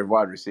McCaffrey of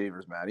wide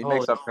receivers, man. He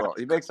makes holy up crap,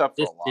 for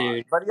this a lot,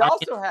 dude. but I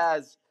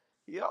mean,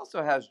 he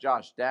also has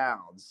Josh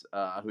Downs,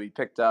 who he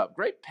picked up.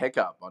 Great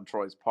pickup on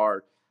Troy's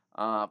part.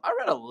 I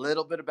read a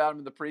little bit about him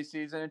in the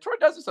preseason, and Troy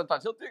does it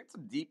sometimes. He'll do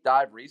some deep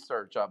dive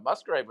research.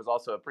 Musgrave was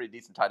also a pretty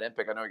decent tight end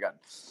pick. I know he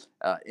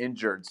got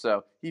injured,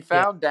 so he yeah,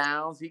 found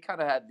Downs. He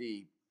kind of had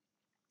the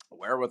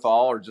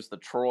wherewithal or just the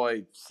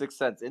Troy sixth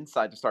sense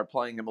insight to start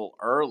playing him a little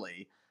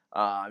early.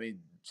 I mean,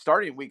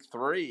 starting week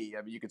 3,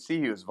 I mean, you could see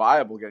he was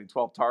viable, getting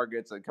 12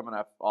 targets and coming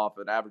off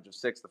an average of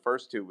 6 the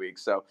first 2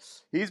 weeks. So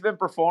he's been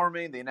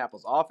performing. The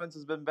Indianapolis offense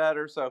has been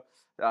better. So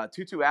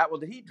Tutu Atwell,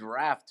 did he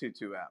draft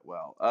Tutu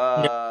Atwell?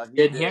 No,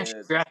 He he did.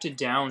 actually drafted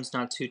Downs,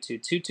 not Tutu.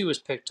 Tutu was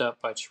picked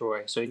up by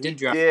Troy, so he did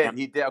draft Did. Downs.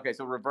 He did. Okay,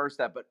 so reverse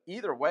that. But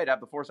either way, to have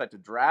the foresight to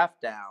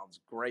draft Downs,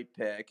 great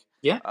pick.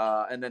 Yeah.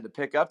 And then to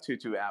pick up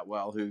Tutu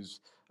Atwell, who's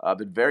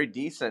been very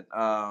decent.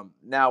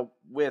 Now,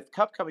 with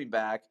Cup coming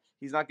back,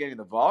 he's not getting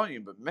the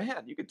volume, but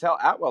man, you could tell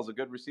Atwell's a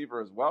good receiver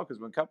as well,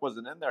 because when Cup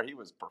wasn't in there, he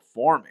was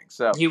performing.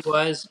 So He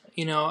was,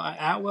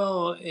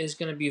 Atwell is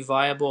going to be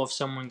viable if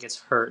someone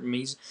gets hurt. I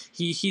mean,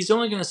 he's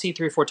only going to see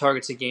 3 or 4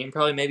 targets a game,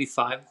 probably maybe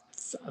five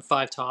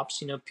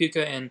tops.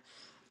 Puka and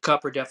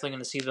Cup are definitely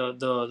going to see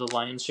the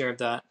lion's share of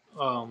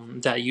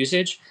that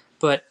usage.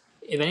 But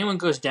if anyone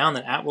goes down,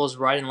 then Atwell's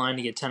right in line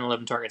to get 10,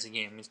 11 targets a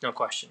game. It's no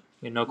question.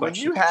 No when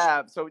question. you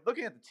have, so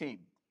looking at the team,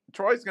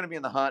 Troy's going to be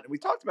in the hunt. We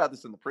talked about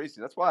this in the preseason.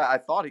 That's why I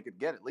thought he could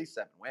get at least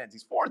 7 wins.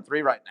 He's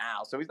 4-3 right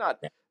now, so he's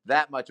not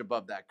that much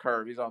above that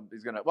curve. He's going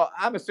to. Well,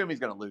 I'm assuming he's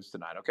going to lose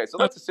tonight. Okay, so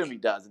let's assume he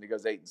does, and he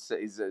goes 8-6.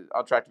 He's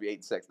on track to be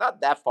 8-6.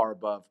 Not that far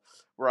above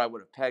where I would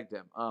have pegged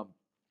him.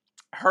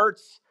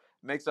 Hurts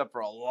makes up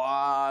for a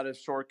lot of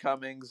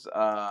shortcomings.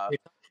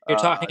 You're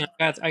talking.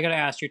 I got to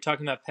ask. You're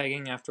talking about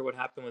pegging after what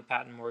happened with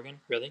Patton Morgan?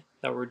 Really?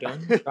 That we're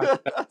doing?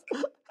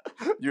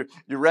 You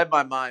read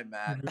my mind,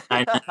 Matt.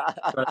 I know.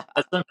 But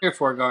that's what I'm here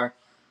for, Gar.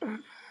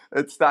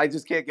 I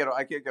just can't get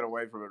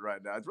away from it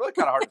right now. It's really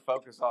kind of hard to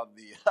focus on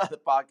the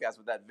podcast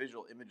with that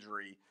visual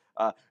imagery.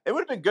 It would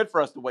have been good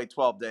for us to wait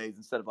 12 days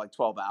instead of like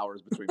 12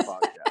 hours between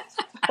podcasts.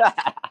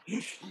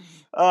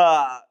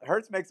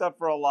 Hurts makes up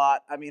for a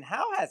lot. I mean,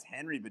 how has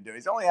Henry been doing?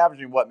 He's only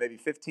averaging maybe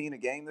 15 a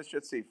game this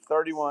year. See,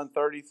 31,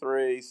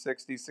 33,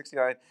 60,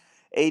 69,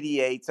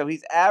 88. So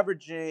he's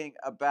averaging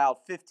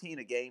about 15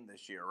 a game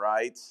this year,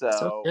 right?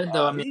 So good,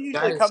 though. he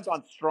usually comes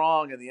on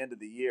strong in the end of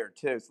the year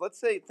too. So let's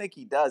think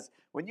he does.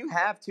 When you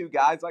have 2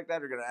 guys like that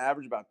who are going to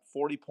average about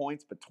 40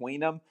 points between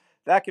them,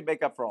 that can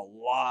make up for a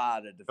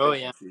lot of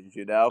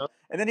deficiencies,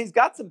 And then he's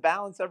got some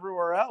balance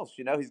everywhere else,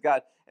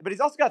 but he's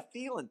also got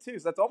Thielen too.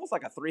 So that's almost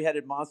like a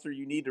 3-headed monster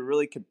you need to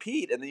really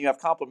compete. And then you have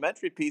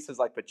complementary pieces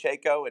like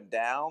Pacheco and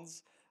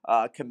Downs,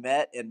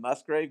 Kmet and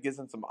Musgrave gives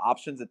him some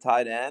options at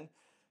tight end.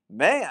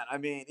 Man, I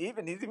mean, he's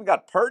even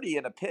got Purdy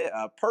in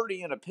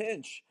a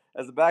pinch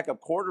as the backup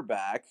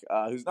quarterback,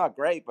 who's not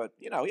great, but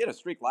he had a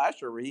streak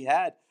last year where he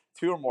had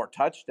 2 or more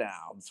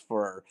touchdowns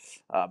for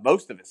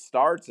most of his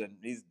starts, and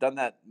he's done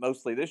that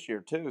mostly this year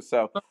too.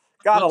 So,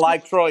 gotta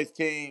like Troy's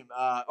team.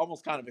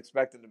 Almost kind of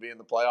expect him to be in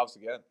the playoffs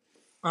again.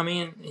 I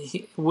mean,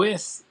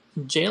 with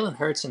Jalen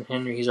Hurts and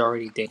Henry, he's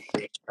already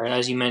dangerous, right?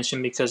 As you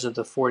mentioned, because of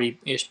the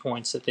 40-ish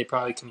points that they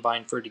probably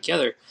combined for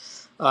together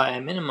at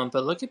minimum.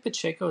 But look at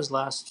Pacheco's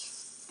last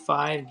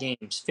 5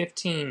 games,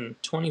 15,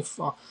 20,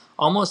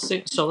 almost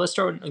 6. So let's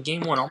start with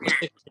game 1, almost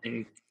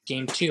 16.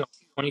 Game 2,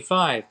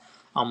 25,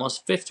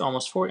 almost 50,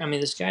 almost 40. I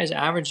mean, this guy's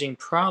averaging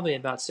probably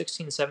about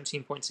 16,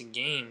 17 points a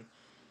game,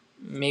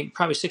 maybe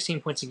probably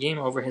 16 points a game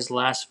over his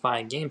last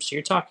 5 games. So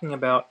you're talking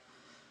about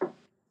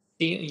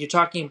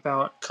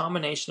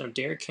combination of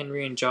Derrick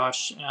Henry and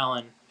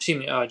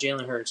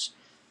Jalen Hurts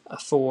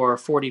for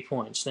 40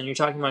 points. Then you're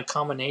talking about a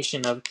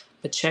combination of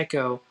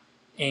Pacheco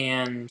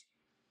and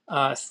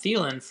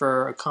Thielen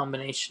for a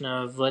combination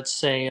of, let's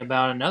say,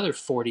 about another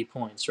 40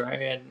 points, right?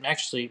 And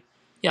actually,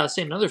 let's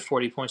say another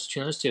 40 points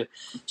between those two.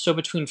 So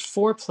between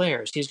 4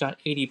 players, he's got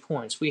 80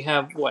 points. We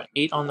have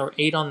 8 on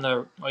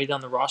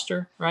the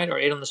roster, right? Or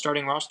 8 on the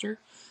starting roster.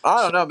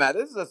 I don't know, Matt.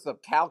 This is just some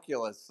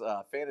calculus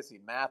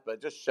fantasy math, but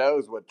it just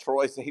shows what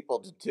Troy's able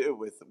to do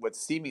with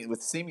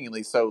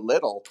seemingly so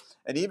little,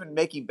 and even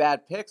making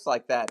bad picks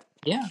like that.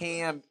 Yeah.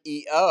 Cam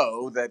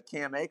EO that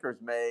Cam Akers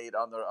made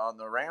on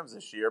the Rams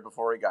this year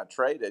before he got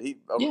traded. He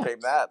overcame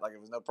that like it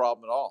was no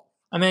problem at all.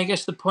 I mean, I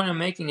guess the point I'm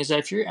making is that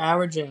if you're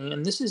averaging,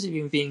 and this is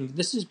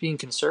being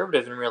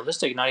conservative and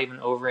realistic, not even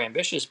over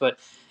ambitious, but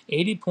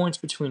 80 points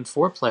between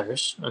 4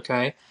 players,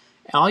 okay?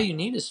 All you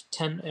need is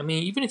 10. I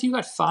mean, even if you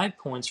got 5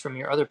 points from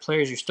your other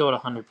players, you're still at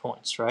 100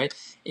 points, right?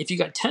 If you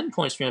got 10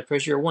 points from your other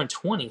players, you're at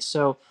 120.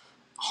 So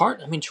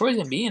hard. I mean, Troy's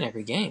going to be in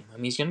every game. I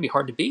mean, he's going to be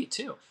hard to beat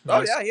too.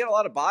 Oh yeah, he had a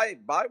lot of bye.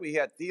 We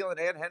had Thielen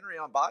and Henry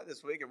on bye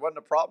this week. It wasn't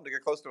a problem to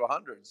get close to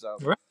 100. So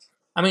right.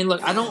 I mean,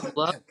 look,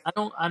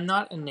 I'm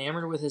not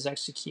enamored with his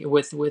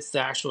with the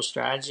actual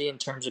strategy in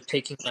terms of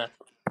picking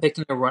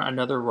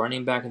another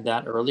running back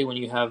that early when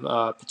you have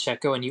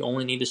Pacheco and you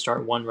only need to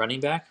start one running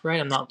back, right?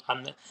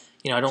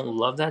 I don't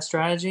love that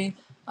strategy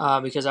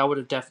because I would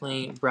have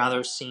definitely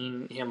rather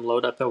seen him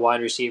load up a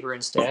wide receiver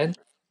instead.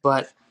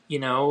 But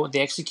the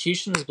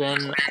execution has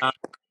been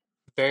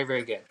very,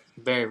 very good,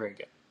 very, very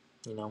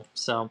good.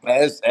 So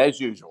as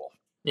usual.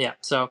 Yeah.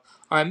 So,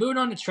 all right, moving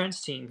on to Trent's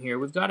team here.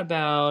 We've got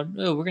about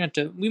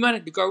we might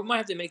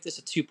have to make this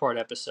a 2-part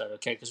episode,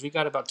 okay? Because we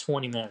got about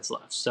 20 minutes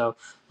left. So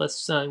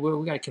let's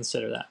we got to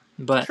consider that.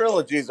 But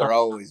Trilogies are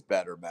always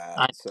better, I,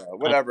 man. So I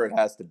whatever it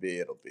has to be,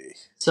 it'll be.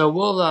 So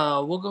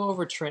we'll go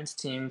over Trent's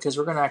team because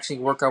we're gonna actually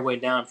work our way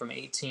down from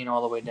 18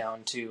 all the way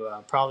down to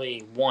probably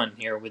 1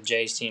 here with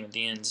Jay's team at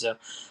the end. So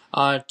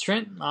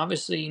Trent,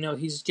 obviously,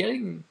 he's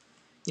getting.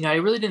 I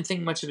really didn't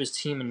think much of his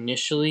team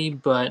initially,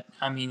 but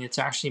I mean, it's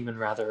actually been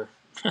rather.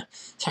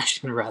 It's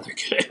actually been rather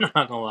good. I'm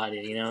not gonna lie to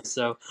you.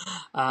 So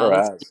Sure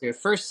let's see has. here.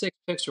 First 6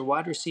 picks are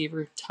wide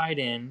receiver, tight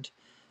end.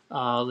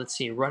 Let's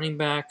see, running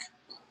back,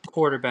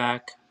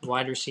 quarterback,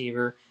 wide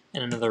receiver,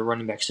 and another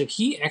running back. So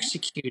he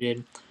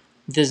executed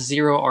the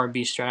zero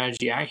RB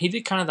strategy. He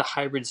did kind of the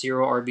hybrid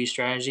zero RB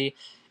strategy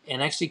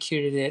and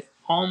executed it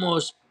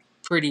almost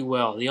pretty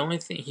well. The only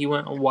thing, he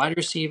went a wide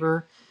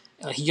receiver.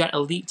 He got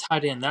elite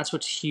tight end. That's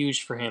what's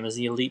huge for him is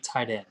the elite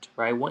tight end,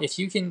 right? If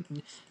you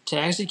can to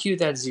execute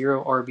that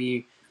zero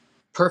RB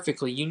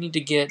perfectly, you need to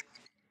get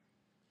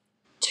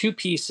 2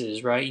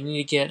 pieces, right? You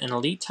need to get an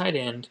elite tight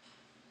end.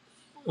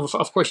 Well,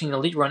 of course, you need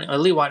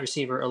elite wide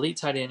receiver, elite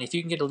tight end. If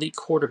you can get elite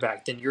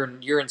quarterback, then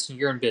you're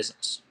in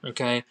business.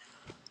 Okay.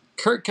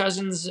 Kirk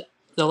Cousins,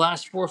 the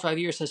last 4 or 5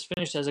 years, has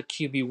finished as a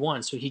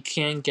QB1, so he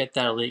can get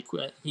that elite.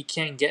 He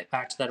can get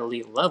back to that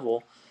elite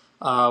level.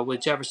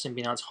 With Jefferson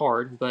being out, it's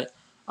hard, but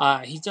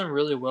he's done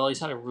really well. He's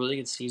had a really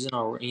good season.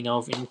 Or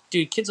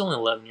dude, kid's only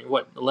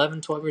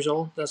 11, 12 years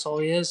old. That's all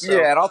he is. So.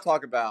 Yeah, and I'll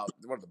talk about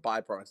one of the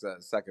byproducts of that in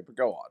a second. But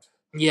go on.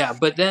 Yeah,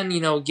 but then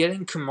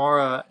getting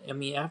Kamara. I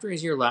mean, after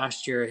his year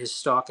last year, his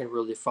stock had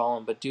really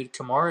fallen. But dude,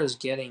 Kamara is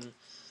getting.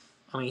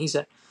 I mean, he's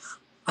at.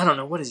 I don't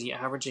know, what is he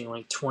averaging,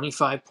 like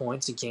 25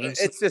 points a game?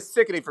 It's just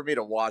sickening for me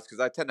to watch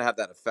because I tend to have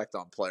that effect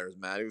on players,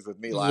 man. He was with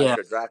me last Yeah.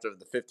 year, drafted him in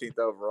the 15th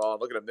overall.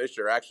 Look at him this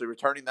year, actually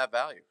returning that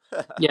value.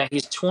 Yeah,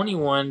 he's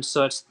 21,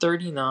 so it's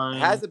 39.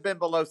 Hasn't been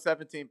below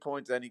 17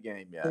 points any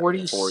game yet.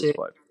 46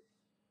 played.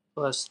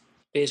 plus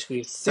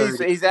basically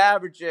 30. He's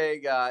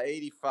averaging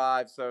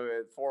 85, so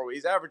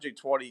he's averaging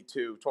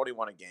 22,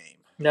 21 a game.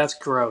 That's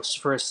gross.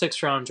 For a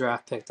 6th-round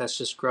draft pick, that's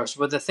just gross.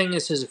 But the thing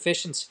is,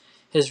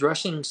 his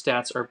rushing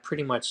stats are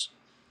pretty much,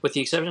 with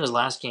the exception of his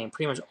last game,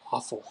 pretty much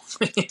awful.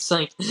 it's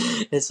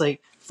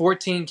like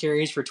 14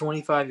 carries for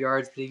 25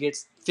 yards, but he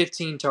gets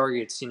 15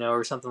 targets,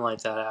 or something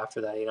like that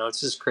after that.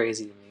 It's just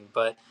crazy to me.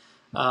 But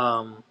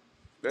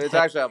it's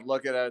actually, I'm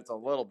looking at it, it's a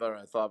little better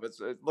than I thought. But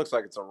it looks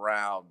like it's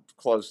around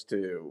close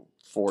to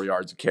 4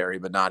 yards a carry,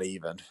 but not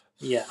even.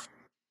 Yeah.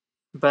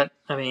 But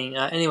I mean,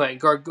 anyway,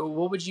 Gar,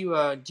 what would you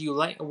do? You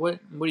like what?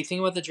 What do you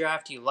think about the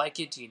draft? Do you like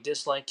it? Do you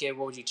dislike it?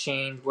 What would you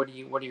change? What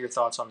are your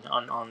thoughts on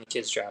the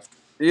kids draft?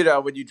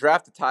 When you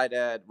draft a tight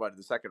end, in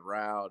the 2nd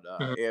round,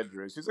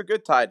 Andrews, he's a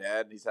good tight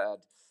end. He's had,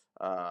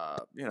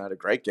 had a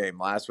great game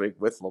last week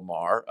with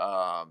Lamar.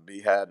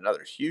 He had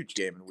another huge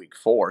game in week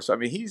 4. So I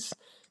mean, he's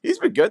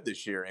been good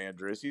this year,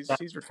 Andrews.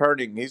 He's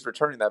returning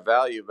that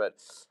value. But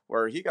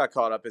where he got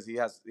caught up is he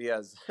has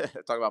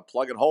talk about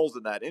plugging holes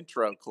in that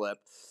intro clip.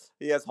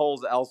 He has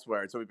holes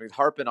elsewhere, so we've been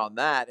harping on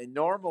that. And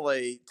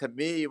normally, to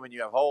me, when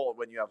you have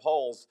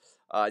holes,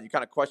 you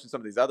kind of question some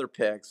of these other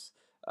picks.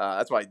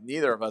 That's why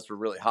neither of us were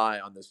really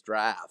high on this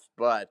draft.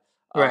 But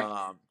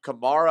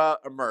Kamara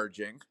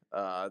emerging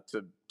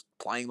to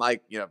playing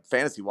like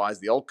fantasy wise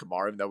the old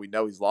Kamara, even though we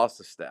know he's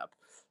lost a step.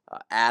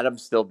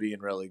 Adams still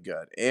being really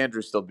good.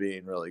 Andrew still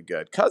being really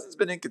good. Cousins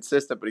been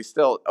inconsistent, but he's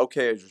still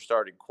okay as your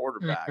starting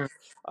quarterback.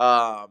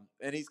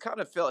 And he's kind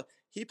of feeling.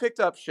 He picked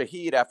up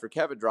Shaheed after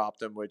Kevin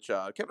dropped him, which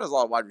Kevin has a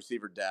lot of wide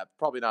receiver depth.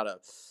 Probably not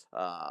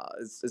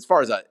as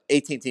far as an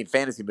 18-team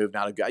fantasy move,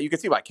 not a guy. You can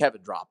see why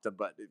Kevin dropped him,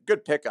 but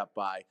good pickup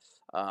by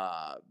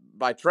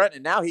Trent.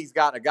 And now he's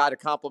got a guy to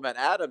complement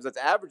Adams that's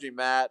averaging,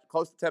 Matt,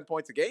 close to 10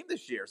 points a game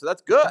this year. So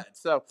that's good.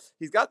 So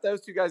he's got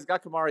those 2 guys. He's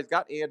got Kamara. He's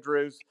got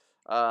Andrews.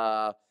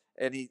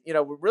 And he,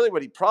 really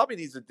what he probably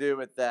needs to do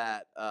at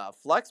that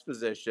flex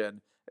position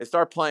is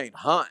start playing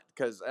Hunt.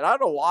 And I don't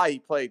know why he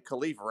played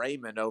Khalif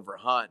Raymond over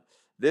Hunt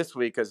this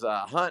week, because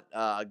Hunt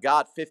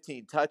got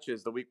 15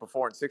 touches the week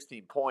before and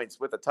 16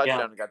 points with a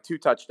touchdown. And got 2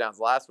 touchdowns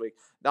last week.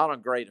 Not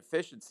on great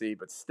efficiency,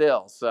 but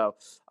still. So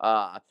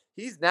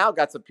he's now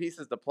got some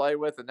pieces to play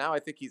with, and now I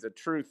think he's a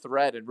true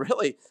threat. And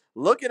really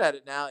looking at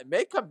it now, it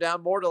may come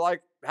down more to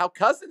like how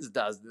Cousins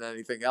does than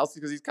anything else,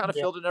 because he's kind of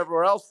filled in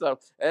everywhere else. So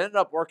it ended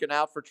up working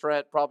out for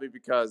Trent, probably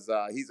because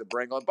he's a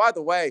Bringle. And by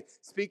the way,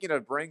 speaking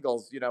of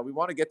Bringles, we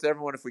want to get to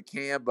everyone if we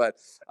can, but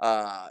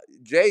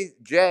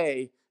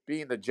Jay,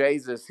 being the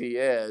Jesus he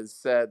is,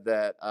 said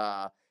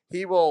that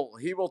he will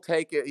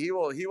take it. He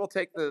will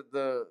take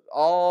the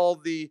all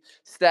the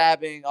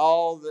stabbing,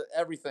 all the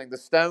everything, the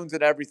stones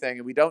and everything,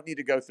 and we don't need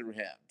to go through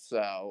him.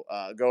 So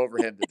go over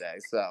him today.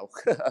 So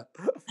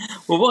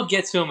well, we'll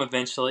get to him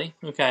eventually.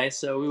 Okay,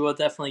 so we will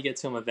definitely get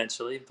to him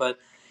eventually. But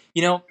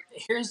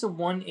here's the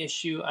one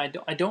issue I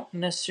don't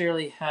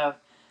necessarily have.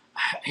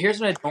 Here's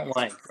what I don't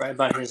like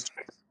about his.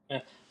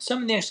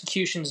 Some of the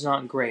execution is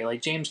not great.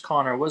 Like James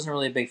Conner, I wasn't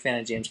really a big fan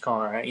of James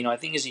Conner. I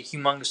think he's a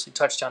humongously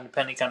touchdown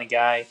dependent kind of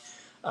guy.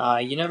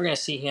 You're never going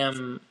to see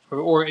him,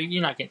 or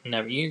you're not getting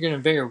never. You're going to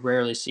very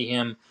rarely see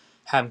him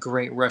have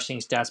great rushing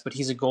stats. But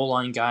he's a goal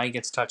line guy, he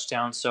gets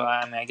touchdowns. So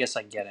I guess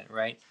I get it,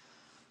 right?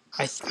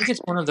 I think it's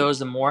one of those.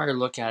 The more I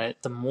look at it,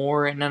 the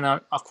more, and then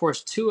of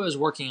course Tua is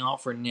working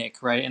out for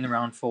Nick right in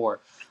round 4,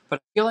 but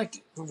I feel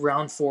like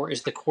round 4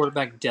 is the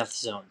quarterback death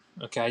zone.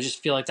 Okay, I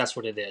just feel like that's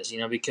what it is.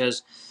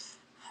 Because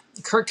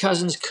Kirk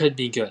Cousins could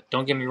be good.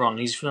 Don't get me wrong.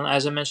 He's,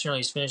 as I mentioned earlier,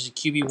 he's finished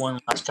QB1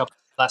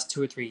 last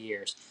 2 or 3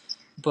 years,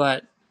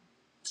 but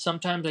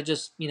sometimes I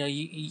just,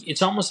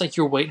 it's almost like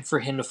you're waiting for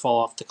him to fall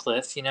off the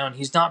cliff, and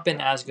he's not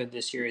been as good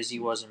this year as he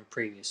was in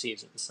previous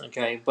seasons,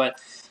 okay? But,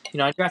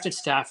 I drafted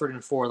Stafford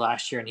in 4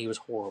 last year, and he was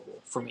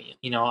horrible for me.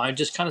 I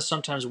just kind of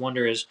sometimes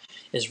wonder, is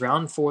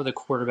round 4 the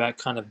quarterback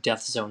kind of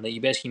death zone that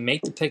you basically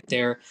make the pick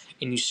there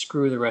and you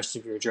screw the rest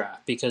of your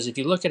draft? Because if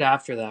you look at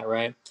after that,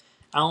 right,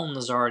 Alan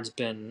Lazard's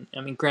been,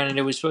 granted,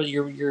 it was supposed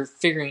you're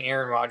figuring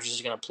Aaron Rodgers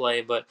is going to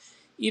play, but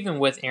even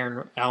with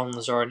Alan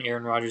Lazard and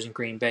Aaron Rodgers in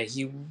Green Bay,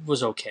 he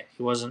was okay.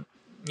 He wasn't.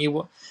 I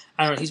don't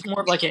know. He's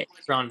more of like a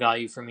round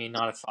value for me,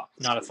 not a five,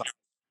 not a five.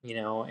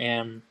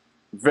 And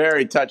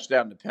Very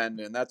touchdown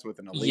dependent. That's with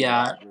an elite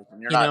yeah, wide group.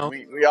 And you're not.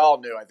 We all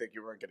knew. I think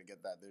you weren't going to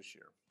get that this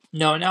year.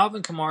 no. And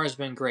Alvin Kamara has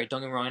been great.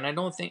 Don't get me wrong. And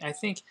I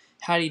think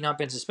had he not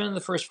been suspended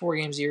the first 4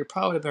 games of the year,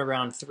 probably would have been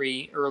around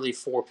 3, early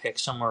 4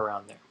 picks, somewhere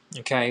around there.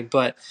 Okay,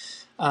 but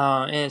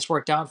and it's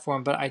worked out for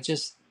him. But I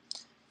just,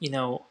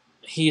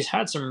 he's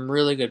had some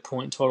really good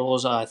point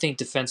totals. I think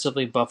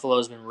defensively,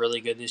 Buffalo's been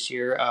really good this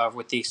year,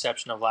 with the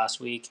exception of last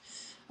week.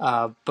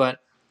 But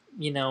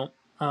I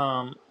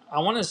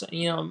want to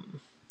say,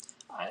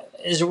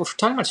 as we're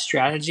talking about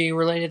strategy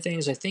related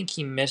things, I think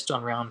he missed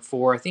on round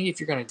 4. I think if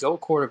you're going to go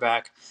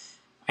quarterback,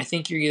 I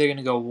think you're either going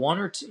to go 1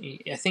 or 2.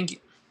 I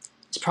think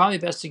it's probably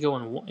best to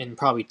go in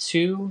probably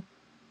 2,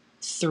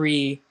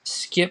 3,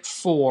 skip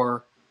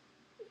 4,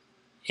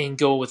 and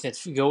go with it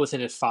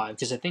at 5,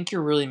 because I think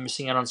you're really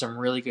missing out on some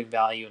really good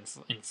value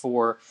in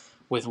 4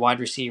 with wide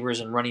receivers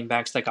and running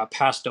backs that got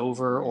passed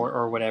over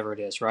or whatever it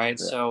is, right?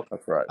 Yeah, So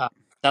that's right.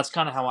 That's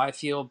kind of how I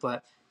feel.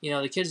 But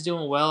the kid's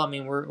doing well.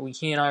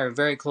 He and I are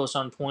very close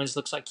on points.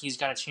 Looks like he's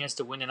got a chance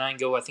to win tonight and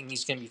go. I think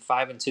he's going to be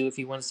 5-2 if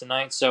he wins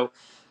tonight. So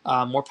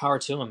more power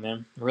to him,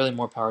 man. Really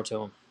more power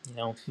to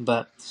him.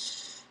 But.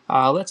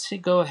 Let's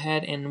go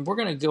ahead and we're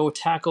gonna go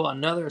tackle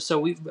another. So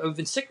we've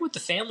been sticking with the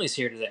families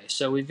here today.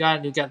 So we've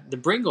got the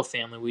Bringle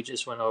family we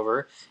just went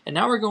over, and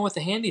now we're going with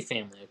the Handy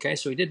family. Okay,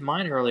 so we did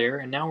mine earlier,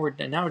 and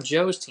now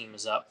Joe's team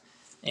is up,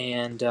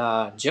 and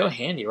Joe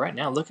Handy right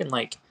now looking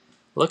like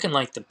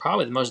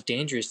probably the most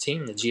dangerous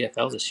team in the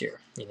GFL this year.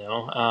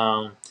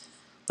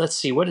 Let's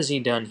see, what has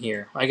he done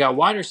here? I got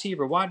wide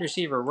receiver,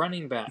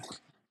 running back,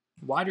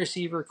 wide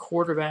receiver,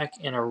 quarterback,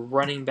 and a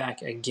running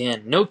back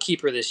again. No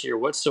keeper this year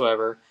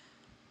whatsoever.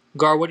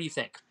 Gar, what do you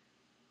think?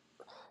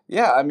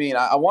 Yeah,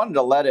 I wanted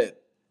to let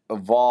it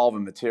evolve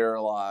and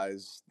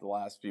materialize the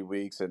last few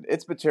weeks, and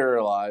it's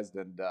materialized,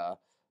 and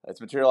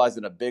it's materialized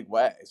in a big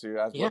way. So you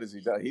ask, what has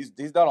he done? He's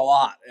done a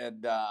lot,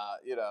 and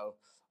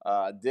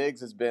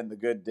Diggs has been the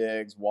good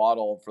Diggs.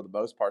 Waddle, for the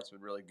most part, has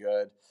been really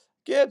good.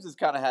 Gibbs has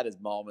kind of had his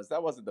moments.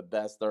 That wasn't the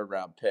best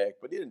 3rd-round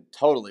pick, but he didn't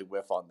totally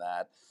whiff on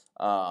that.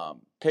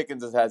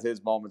 Pickens has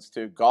his moments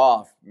too.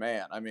 Goff,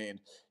 man,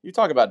 you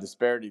talk about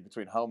disparity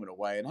between home and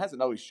away, and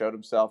hasn't always showed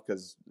himself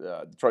because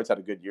Detroit's had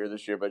a good year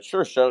this year, but it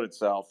sure showed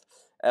itself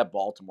at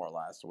Baltimore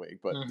last week.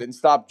 But didn't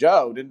stop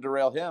Joe, didn't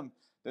derail him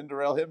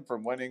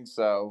from winning.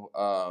 So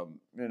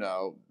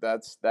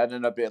that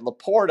ended up being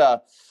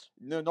Laporta.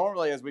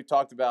 Normally, as we've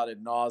talked about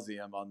ad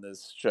nauseum on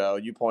this show,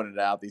 you pointed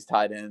out these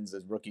tight ends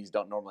as rookies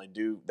don't normally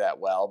do that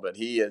well, but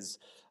he is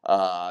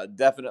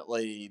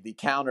definitely the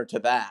counter to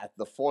that,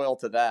 the foil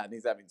to that, and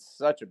he's having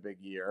such a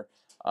big year.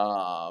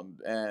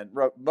 And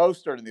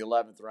Mostert in the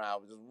 11th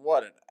round, which is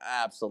what an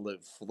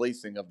absolute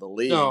fleecing of the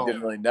league.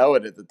 Didn't really know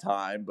it at the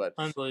time, but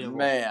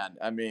man,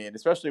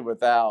 especially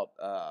without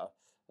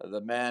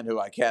the man who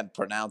I can't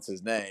pronounce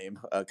his name,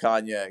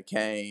 Kanye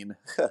Kane.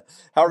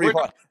 However you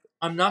want.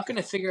 I'm not going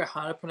to figure out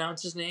how to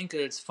pronounce his name because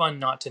it's fun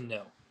not to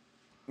know.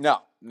 No.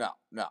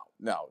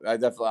 I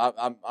definitely,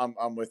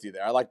 I'm with you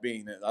there. I like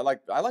being in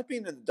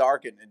the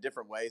dark in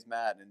different ways,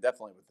 Matt, and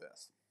definitely with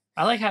this.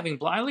 I like having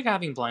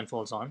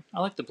blindfolds on.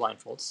 I like the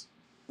blindfolds.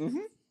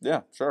 Mm-hmm.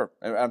 Yeah, sure.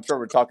 I'm sure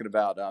we're talking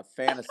about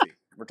fantasy.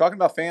 We're talking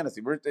about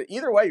fantasy.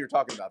 Either way, you're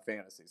talking about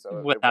fantasy. So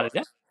without a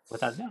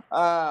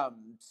doubt.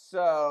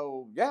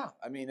 So yeah,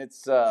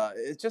 it's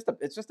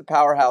just a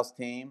powerhouse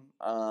team.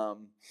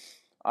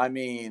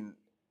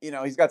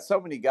 He's got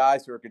so many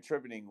guys who are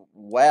contributing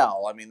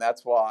well.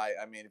 That's why.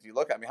 If you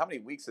look, how many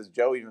weeks has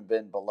Joe even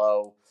been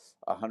below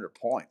 100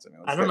 points?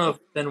 I don't know if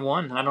it's been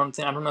one. I don't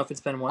know if it's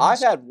been one. I've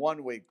had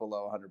 1 week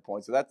below 100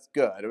 points, so that's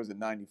good. It was at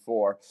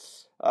 94.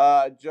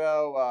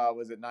 Joe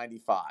was at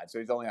 95, so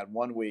he's only had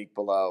 1 week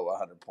below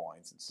 100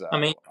 points. And so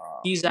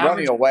he's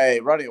running away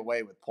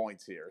with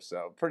points here.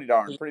 So pretty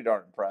darn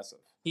impressive.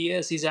 He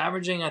is. He's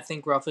averaging, I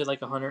think, roughly like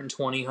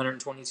 120,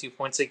 122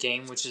 points a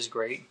game, which is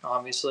great,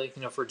 obviously,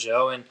 for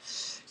Joe. And,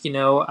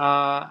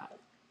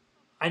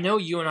 I know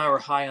you and I were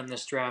high on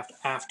this draft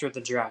after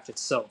the draft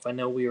itself. I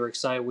know we were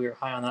excited. We were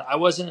high on that. I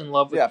wasn't in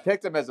love with. Yeah,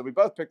 we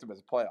both picked him as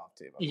a playoff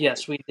team.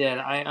 Yes, we did.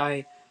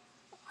 I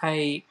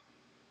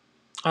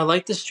I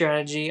like the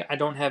strategy. I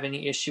don't have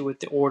any issue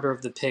with the order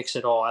of the picks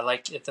at all. I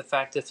like the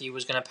fact that if he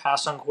was going to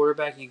pass on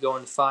quarterback, you go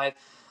in 5.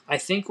 I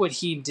think what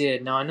he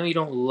did. Now I know you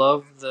don't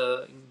love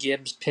the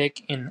Gibbs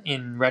pick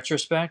in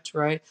retrospect,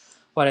 right?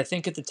 But I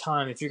think at the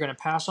time, if you're going to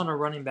pass on a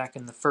running back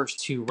in the first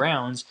 2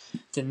 rounds,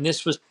 then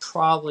this was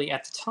probably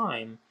at the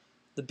time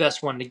the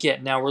best one to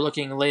get. Now we're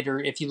looking later.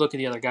 If you look at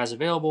the other guys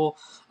available,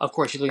 of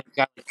course, you look at a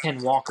guy like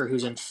Ken Walker,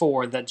 who's in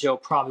 4, that Joe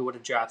probably would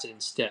have drafted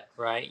instead,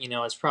 right?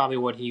 It's probably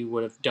what he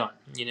would have done,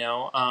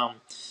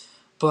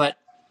 But,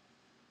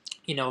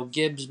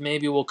 Gibbs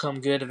maybe will come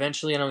good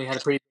eventually. I know he had a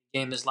pretty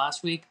big game this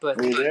last week, but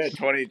He did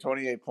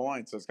 28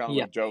 points. So it's kind of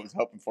yeah, what Joe was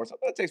hoping for. So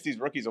that takes these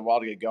rookies a while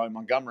to get going.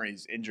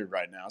 Montgomery's injured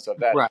right now, so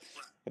right.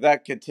 if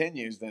that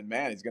continues, then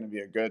man, he's going to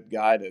be a good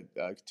guy to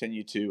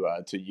continue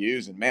to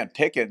use. And man,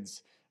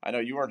 Pickens, I know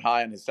you weren't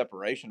high on his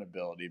separation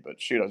ability, but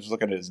shoot, I was just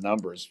looking at his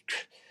numbers.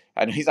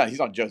 I know he's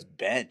on Joe's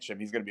bench. I mean,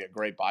 he's going to be a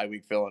great bye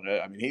week filling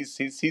it. I mean,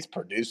 he's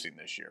producing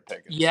this year,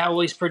 Pickens. Yeah, well,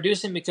 he's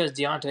producing because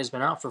Deontay's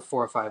been out for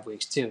 4 or 5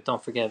 weeks too.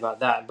 Don't forget about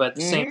that. But at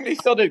the same, He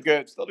still did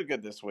good. Still did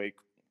good this week.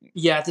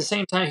 yeah, at the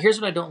same time, here's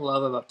what I don't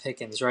love about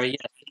Pickens, right?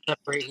 Yeah,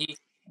 separate.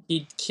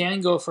 He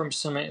can go from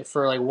some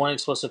for like one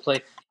explosive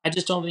play. I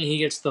just don't think he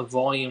gets the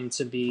volume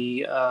to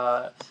be.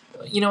 As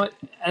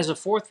a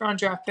 4th round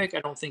draft pick, I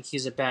don't think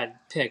he's a bad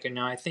pick. And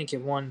now I think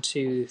if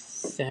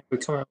we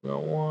come up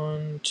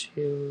 1,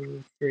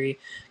 2, 3,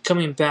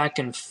 coming back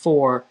in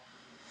 4.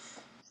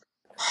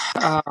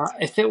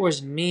 If it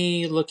was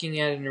me looking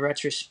at it in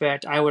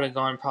retrospect, I would have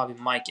gone probably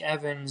Mike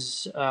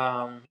Evans.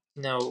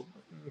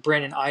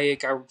 Brandon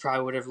Ayuk, I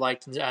probably would have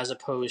liked as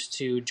opposed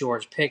to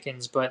George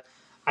Pickens. But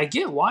I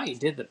get why he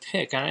did the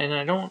pick, and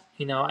I don't,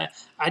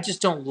 I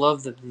just don't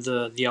love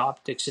the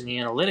optics and the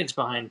analytics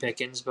behind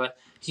Pickens. But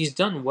he's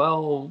done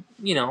well.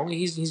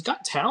 He's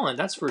got talent,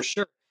 that's for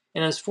sure.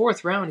 In his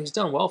 4th round, he's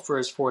done well for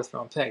his 4th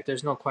round pick.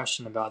 There's no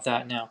question about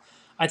that. Now,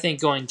 I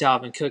think going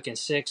Dalvin Cook in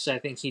 6, I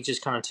think he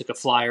just kind of took a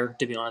flyer,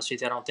 to be honest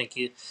with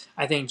you.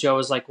 I think Joe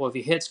is like, well, if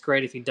he hits,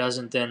 great. If he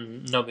doesn't,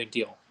 then no big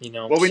deal,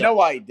 Well, we know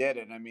why he did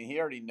it. I mean, he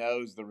already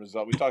knows the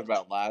result. We talked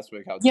about last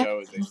week how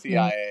Joe is a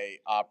CIA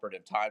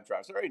operative time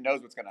traveler. So he already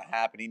knows what's going to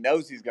happen. He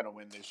knows he's going to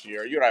win this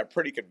year. You and I are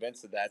pretty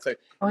convinced of that. So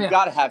you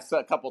got to have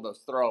a couple of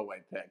those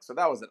throwaway picks. So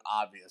that was an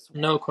obvious one.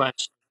 No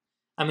question.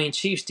 I mean,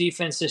 Chiefs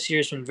defense this year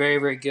has been very,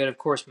 very good. Of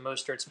course,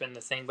 Mostert's been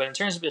the thing, but in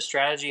terms of his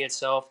strategy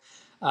itself,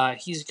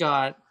 he's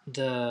got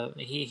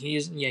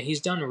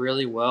he's done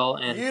really well.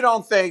 And you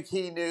don't think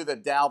he knew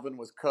that Dalvin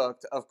was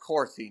cooked? Of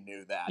course he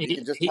knew that. You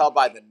can just tell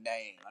by the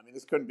name. I mean,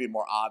 this couldn't be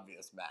more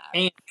obvious,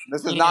 Matt.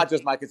 This is not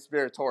just my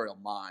conspiratorial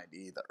mind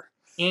either.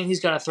 And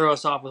he's got to throw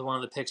us off with one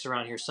of the picks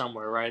around here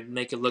somewhere, right?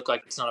 Make it look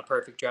like it's not a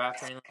perfect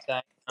draft or anything like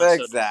that.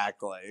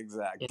 Exactly.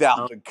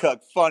 Dalvin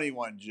Cook, funny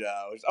one,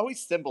 Joe. There's always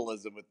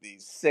symbolism with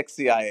these 6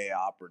 CIA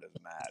operatives,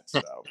 Matt.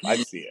 So I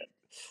see it.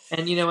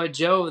 And you know what,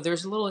 Joe?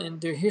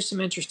 Here's some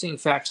interesting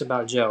facts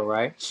about Joe,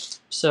 right?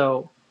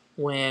 So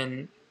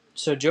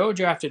Joe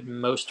drafted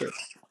Mostert,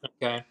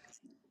 okay,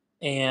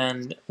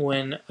 and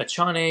when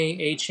Achane,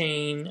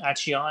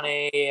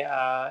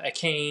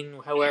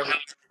 however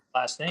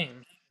last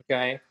name,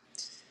 okay,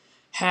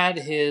 had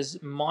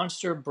his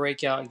monster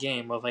breakout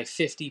game of like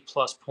 50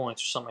 plus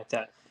points or something like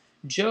that,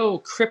 Joe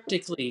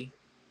cryptically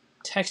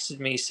texted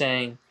me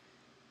saying,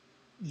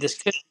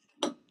 "This could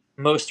be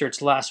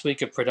Mostert's last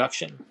week of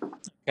production."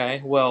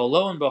 Okay, well,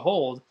 lo and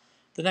behold,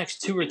 the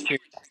next 2 or 3,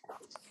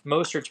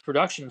 Mostert's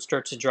production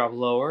starts to drop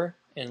lower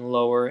and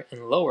lower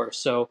and lower.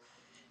 So,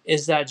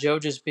 is that Joe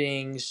just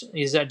kind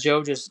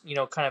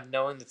of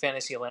knowing the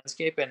fantasy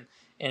landscape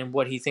and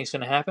what he thinks is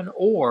going to happen,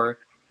 or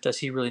does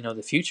he really know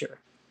the future?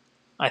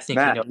 I think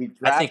Matt, he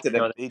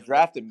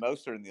drafted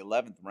Mostert in the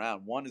 11th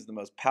round. 1 is the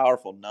most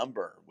powerful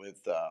number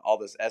with all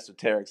this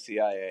esoteric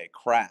CIA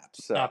crap.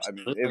 So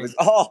absolutely. I mean,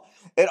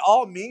 it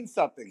all means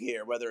something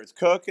here. Whether it's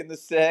Cook in the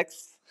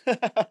 6th,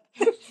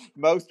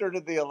 Mostert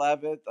in the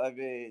 11th. I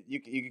mean, you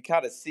can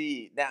kind of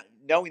see now,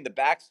 knowing the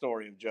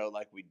backstory of Joe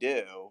like we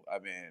do. I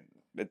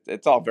mean,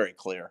 it's all very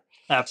clear.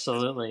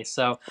 Absolutely.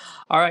 So,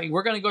 all right,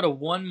 we're going to go to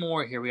one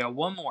more here. We got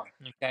one more.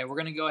 Okay, we're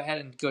going to go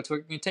ahead and we're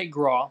going to take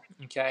Graw.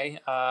 Okay,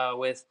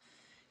 with.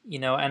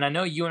 And I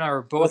know you and I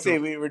were both. Well, see,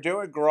 we were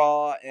doing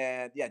Graw,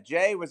 and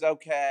Jay was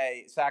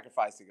okay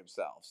sacrificing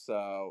himself.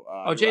 So,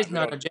 Jay's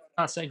not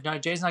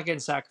getting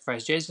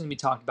sacrificed. Jay's going to be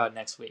talked about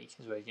next week.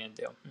 Is what he's going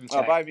to do. Okay.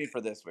 Oh, by me for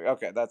this week.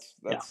 Okay, that's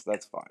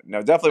fine.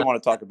 No, definitely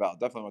want to talk about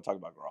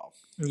Graw.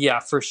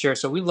 Yeah, for sure.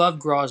 So we love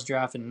Graw's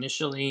draft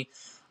initially.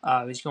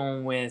 He's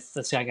going with,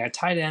 let's see, I got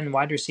tight end,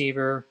 wide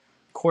receiver,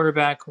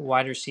 quarterback,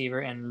 wide receiver,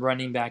 and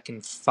running back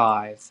in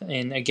 5,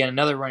 and again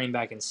another running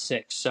back in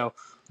 6. So.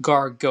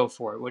 Gar, go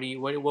for it. What do you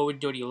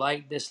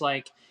like,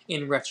 dislike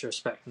in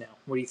retrospect now?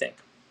 What do you think?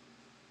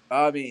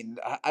 I mean,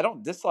 I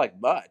don't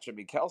dislike much. I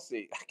mean,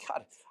 Kelsey,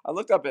 I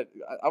looked up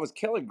I was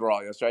killing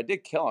Graw yesterday. I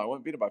did kill him. I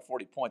wouldn't beat him by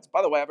 40 points.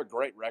 By the way, I have a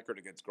great record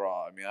against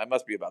Graw. I mean, I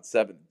must be about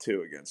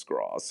 7-2 against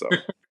Graw. So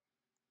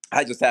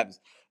I just have his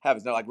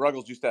number. Like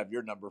Ruggles used to have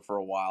your number for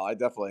a while. I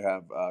definitely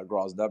have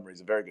Graw's number.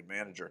 He's a very good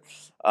manager.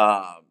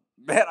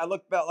 Man, I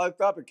looked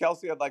up and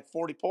Kelsey had like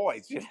 40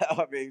 points.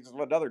 I mean, just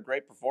another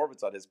great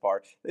performance on his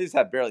part. They just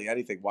had barely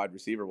anything wide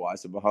receiver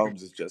wise. So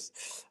Mahomes is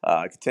just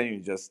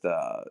continuing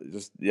to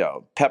just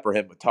pepper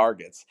him with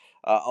targets.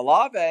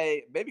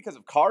 Olave, maybe because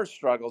of Carr's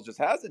struggles, just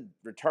hasn't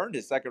returned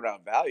his second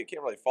round value.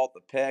 Can't really fault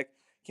the pick.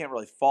 Can't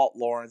really fault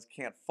Lawrence.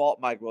 Can't fault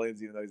Mike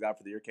Williams even though he's out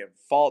for the year. Can't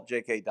fault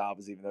J.K.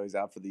 Dobbins even though he's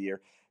out for the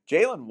year.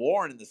 Jalen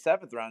Warren in the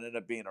 7th round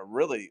ended up being a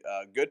really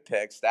good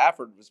pick.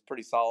 Stafford was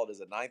pretty solid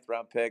as a 9th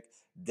round pick.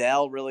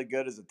 Dell really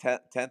good as a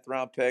 10th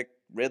round pick.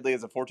 Ridley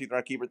as a 14th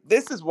round keeper.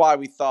 This is why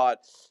we thought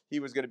he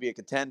was going to be a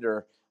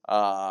contender.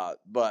 But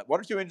 1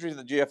 or 2 injuries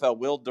in the GFL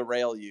will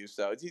derail you.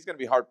 So he's going to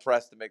be hard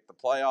pressed to make the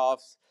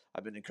playoffs.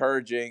 I've been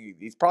encouraging.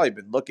 He's probably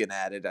been looking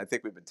at it. I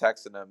think we've been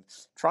texting him,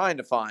 trying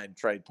to find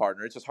trade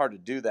partner. It's just hard to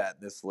do that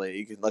in this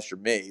league unless you're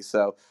me.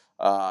 So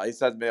he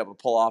hasn't been able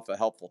to pull off a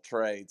helpful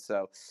trade.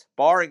 So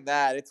barring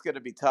that, it's going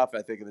to be tough,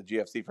 I think, in the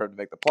GFC for him to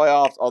make the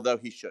playoffs, although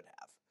he should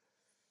have.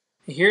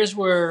 Here's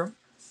where,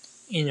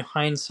 in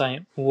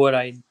hindsight, what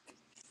I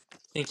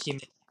think he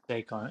made a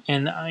mistake on,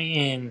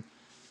 and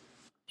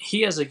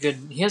he has a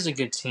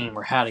good team,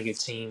 or had a good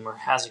team, or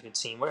has a good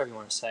team, whatever you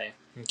want to say.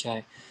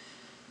 Okay,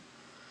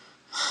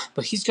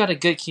 but he's got a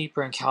good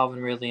keeper in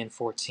Calvin Ridley in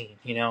 14.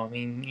 I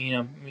mean,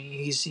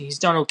 he's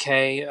done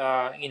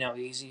okay.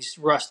 He's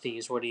rusty,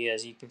 is what he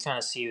is. You can kind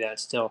of see that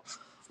still.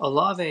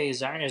 Olave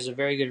is a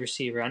very good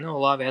receiver. I know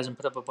Olave hasn't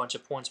put up a bunch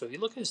of points, but if you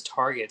look at his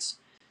targets,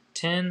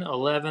 10,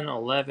 11,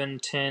 11,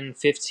 10,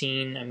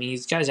 15. I mean,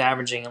 these guy's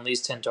averaging at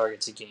least 10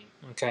 targets a game.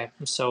 Okay,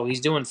 so he's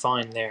doing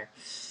fine there.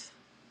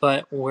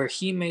 But where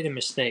he made a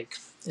mistake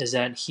is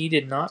that he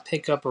did not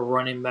pick up a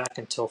running back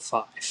until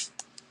 5.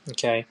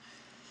 Okay,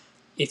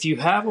 if you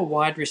have a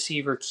wide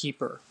receiver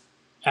keeper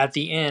at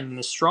the end, and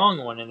a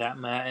strong one in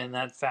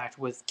that fact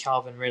with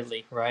Calvin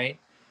Ridley, right?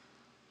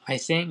 I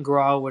think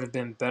Graw would have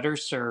been better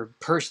served,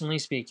 personally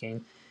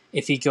speaking,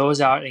 if he goes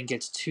out and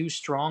gets 2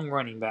 strong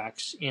running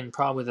backs in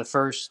probably the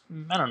first,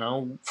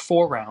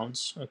 4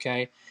 rounds,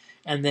 okay,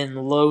 and then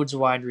loads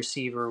wide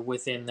receiver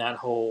within that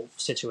whole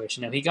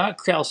situation. Now, he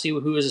got Kelsey,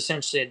 who is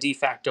essentially a de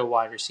facto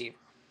wide receiver,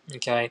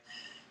 okay?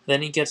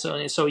 Then he gets,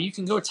 so you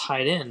can go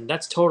tight end.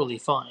 That's totally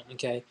fine,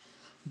 okay?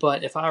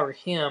 But if I were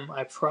him,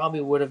 I probably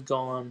would have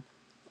gone,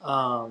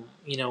 a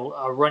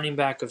running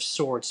back of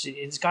sorts.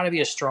 It's got to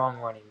be a strong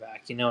running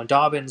back.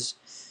 Dobbins,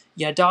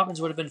 yeah, Dobbins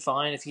would have been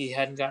fine if he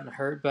hadn't gotten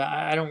hurt, but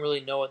I don't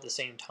really know at the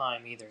same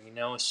time either,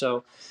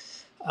 So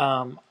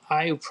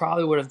I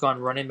probably would have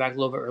gone running back a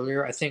little bit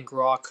earlier. I think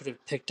Graw could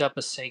have picked up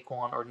a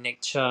Saquon or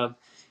Nick Chubb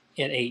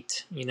at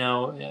 8,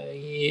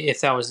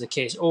 if that was the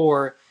case.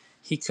 Or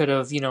he could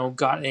have,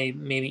 got a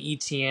maybe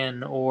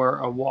ETN or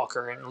a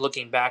Walker, and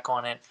looking back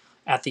on it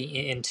at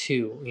the in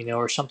 2,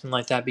 or something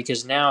like that.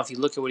 Because now, if you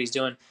look at what he's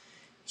doing,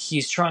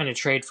 he's trying to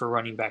trade for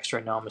running backs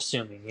right now, I'm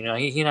assuming.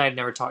 He and I had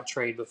never talked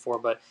trade before,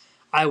 but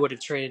I would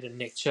have traded a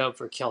Nick Chubb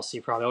for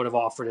Kelsey probably. I would have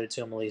offered it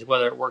to him at least.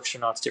 Whether it works or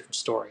not, it's a different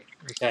story.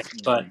 Okay.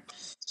 But,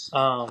 it's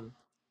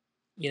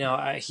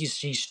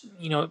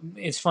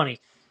funny.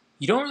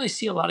 You don't really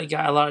see a lot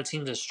of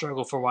teams that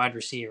struggle for wide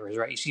receivers,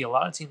 right? You see a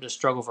lot of teams that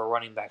struggle for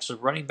running backs. So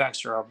running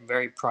backs are a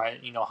very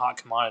hot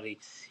commodity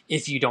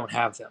if you don't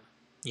have them,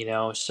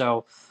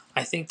 So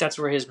I think that's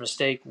where his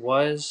mistake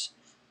was.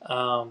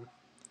 To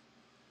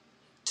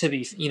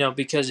be,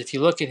 because if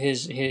you look at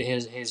his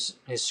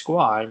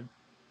squad,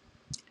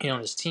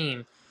 his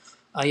team,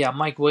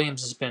 Mike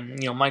Williams has been,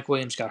 Mike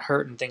Williams got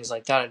hurt and things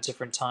like that at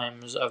different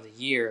times of the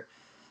year.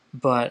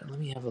 But let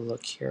me have a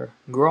look here.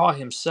 Graw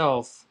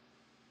himself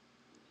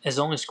has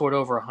only scored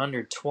over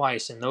 100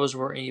 twice, and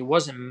it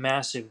wasn't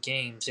massive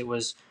games. It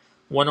was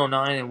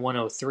 109 and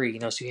 103.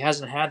 So he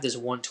hasn't had this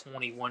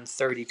 120,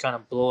 130 kind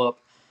of blow up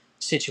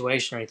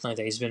situation or anything like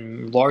that. He's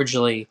been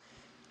largely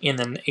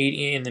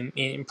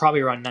in probably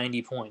around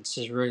 90 points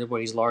is really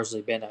what he's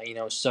largely been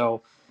at.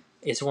 So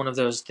it's one of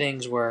those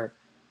things where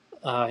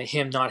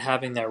him not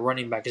having that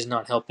running back is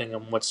not helping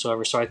him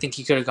whatsoever. So I think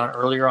he could have gone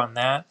earlier on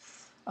that,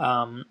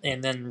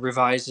 and then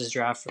revised his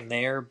draft from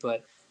there.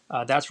 But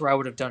that's where I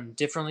would have done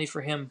differently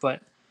for him.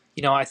 But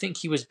I think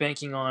he was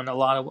banking on a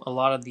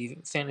lot of the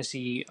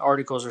fantasy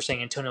articles are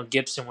saying Antonio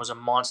Gibson was a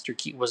monster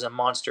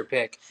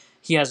pick.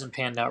 He hasn't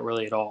panned out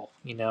really at all,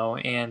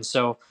 and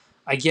so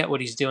I get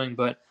what he's doing,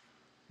 but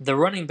the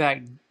running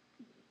back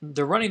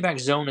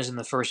zone is in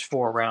the first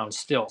 4 rounds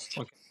still.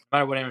 Okay, no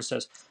matter what anyone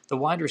says, the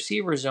wide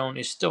receiver zone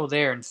is still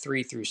there in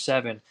 3 through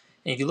 7. And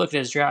if you look at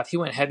his draft, he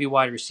went heavy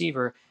wide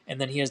receiver,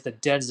 and then he has the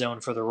dead zone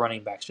for the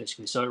running backs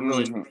basically. So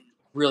it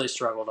really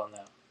struggled on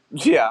that.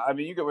 Yeah, I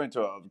mean, you go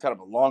into a kind of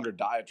a longer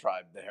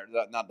diatribe there.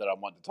 Not that I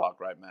want to talk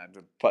right, man.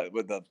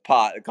 With the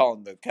pot,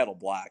 calling the kettle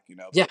black,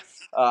 Yeah.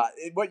 But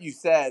what you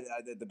said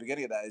at the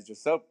beginning of that is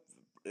just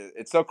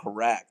it's so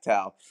correct.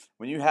 How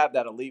when you have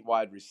that elite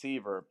wide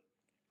receiver,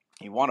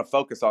 you want to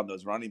focus on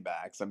those running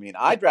backs. I mean,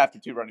 I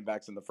drafted 2 running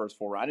backs in the first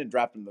 4 rounds. I didn't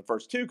draft them in the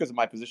first 2 because of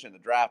my position in the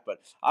draft,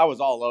 but I was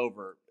all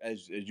over,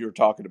 as you were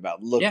talking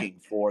about, looking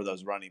for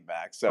those running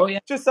backs. So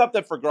just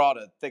something for Graw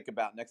to think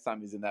about next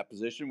time he's in that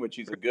position, which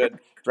he's a good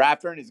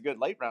drafter and he's a good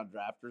late-round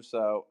drafter,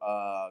 so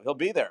he'll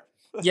be there.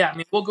 Yeah, I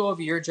mean, we'll go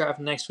over your draft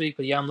next week,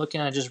 but yeah, I'm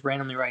looking at just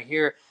randomly right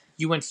here.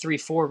 You went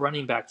 3-4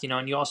 running back,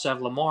 and you also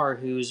have Lamar,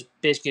 who's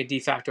basically a de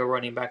facto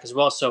running back as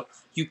well. So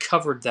you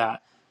covered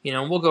that,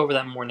 and we'll go over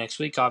that more next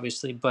week,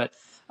 obviously. But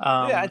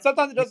yeah, and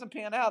sometimes it doesn't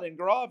pan out. And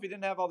Graw, if he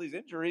didn't have all these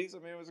injuries, I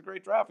mean, it was a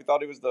great draft. We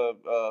thought he was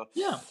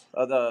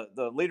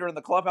the leader in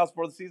the clubhouse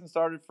before the season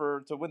started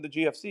to win the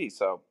GFC.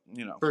 So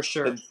for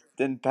sure,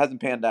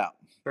 hasn't panned out.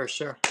 For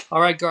sure.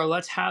 All right, Gar,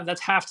 that's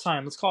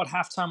halftime. Let's call it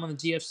halftime on the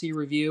GFC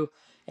review,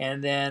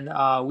 and then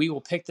we will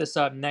pick this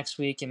up next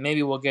week, and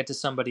maybe we'll get to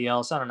somebody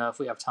else. I don't know if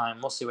we have time.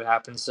 We'll see what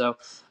happens. So,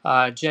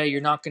 Jay, you're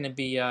not going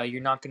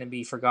to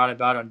be forgot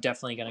about. I'm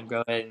definitely going to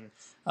go ahead and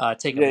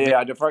take.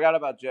 I forgot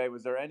about Jay.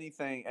 Was there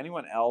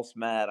anyone else,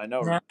 Matt? I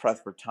know we're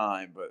pressed for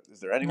time, but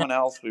is there anyone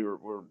else we're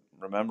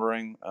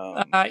remembering?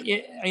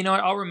 You know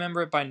what? I'll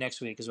remember it by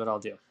next week. Is what I'll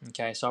do.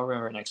 Okay, so I'll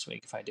remember it next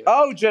week if I do.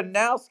 Oh,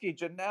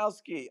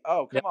 Janosky.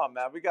 Oh, come on,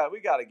 man. We got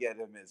to get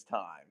him his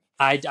time.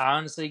 I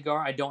honestly,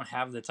 Gar, I don't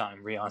have the time.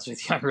 To be honest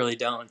with you, I really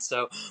don't.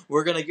 So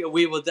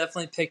we will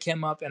definitely pick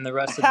him up, and the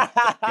rest of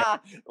the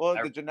well,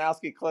 the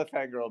Janosky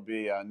cliffhanger will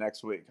be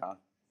next week, huh?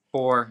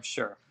 For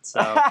sure.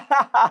 So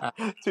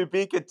to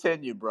be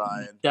continued,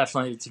 Brian.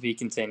 Definitely to be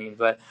continued.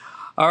 But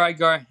all right,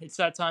 Gar, it's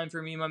that time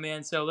for me, my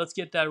man. So let's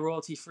get that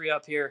royalty free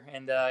up here,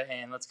 and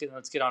let's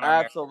get on our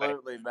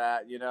absolutely,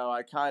 Matt.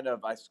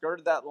 I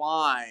skirted that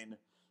line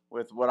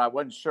with what I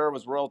wasn't sure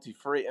was royalty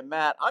free. And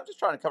Matt, I'm just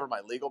trying to cover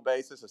my legal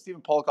basis. So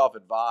Stephen Polkoff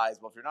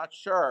advised, well, if you're not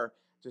sure,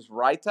 just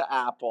write to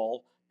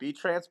Apple, be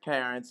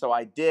transparent. So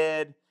I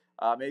did.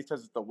 Maybe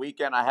because it's the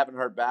weekend, I haven't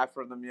heard back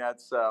from them yet.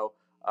 So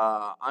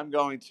I'm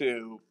going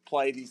to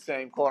play the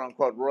same quote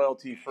unquote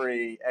royalty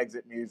free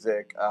exit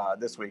music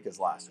this week as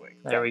last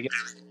week. There we go.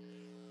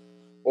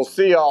 We'll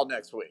see y'all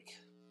next week.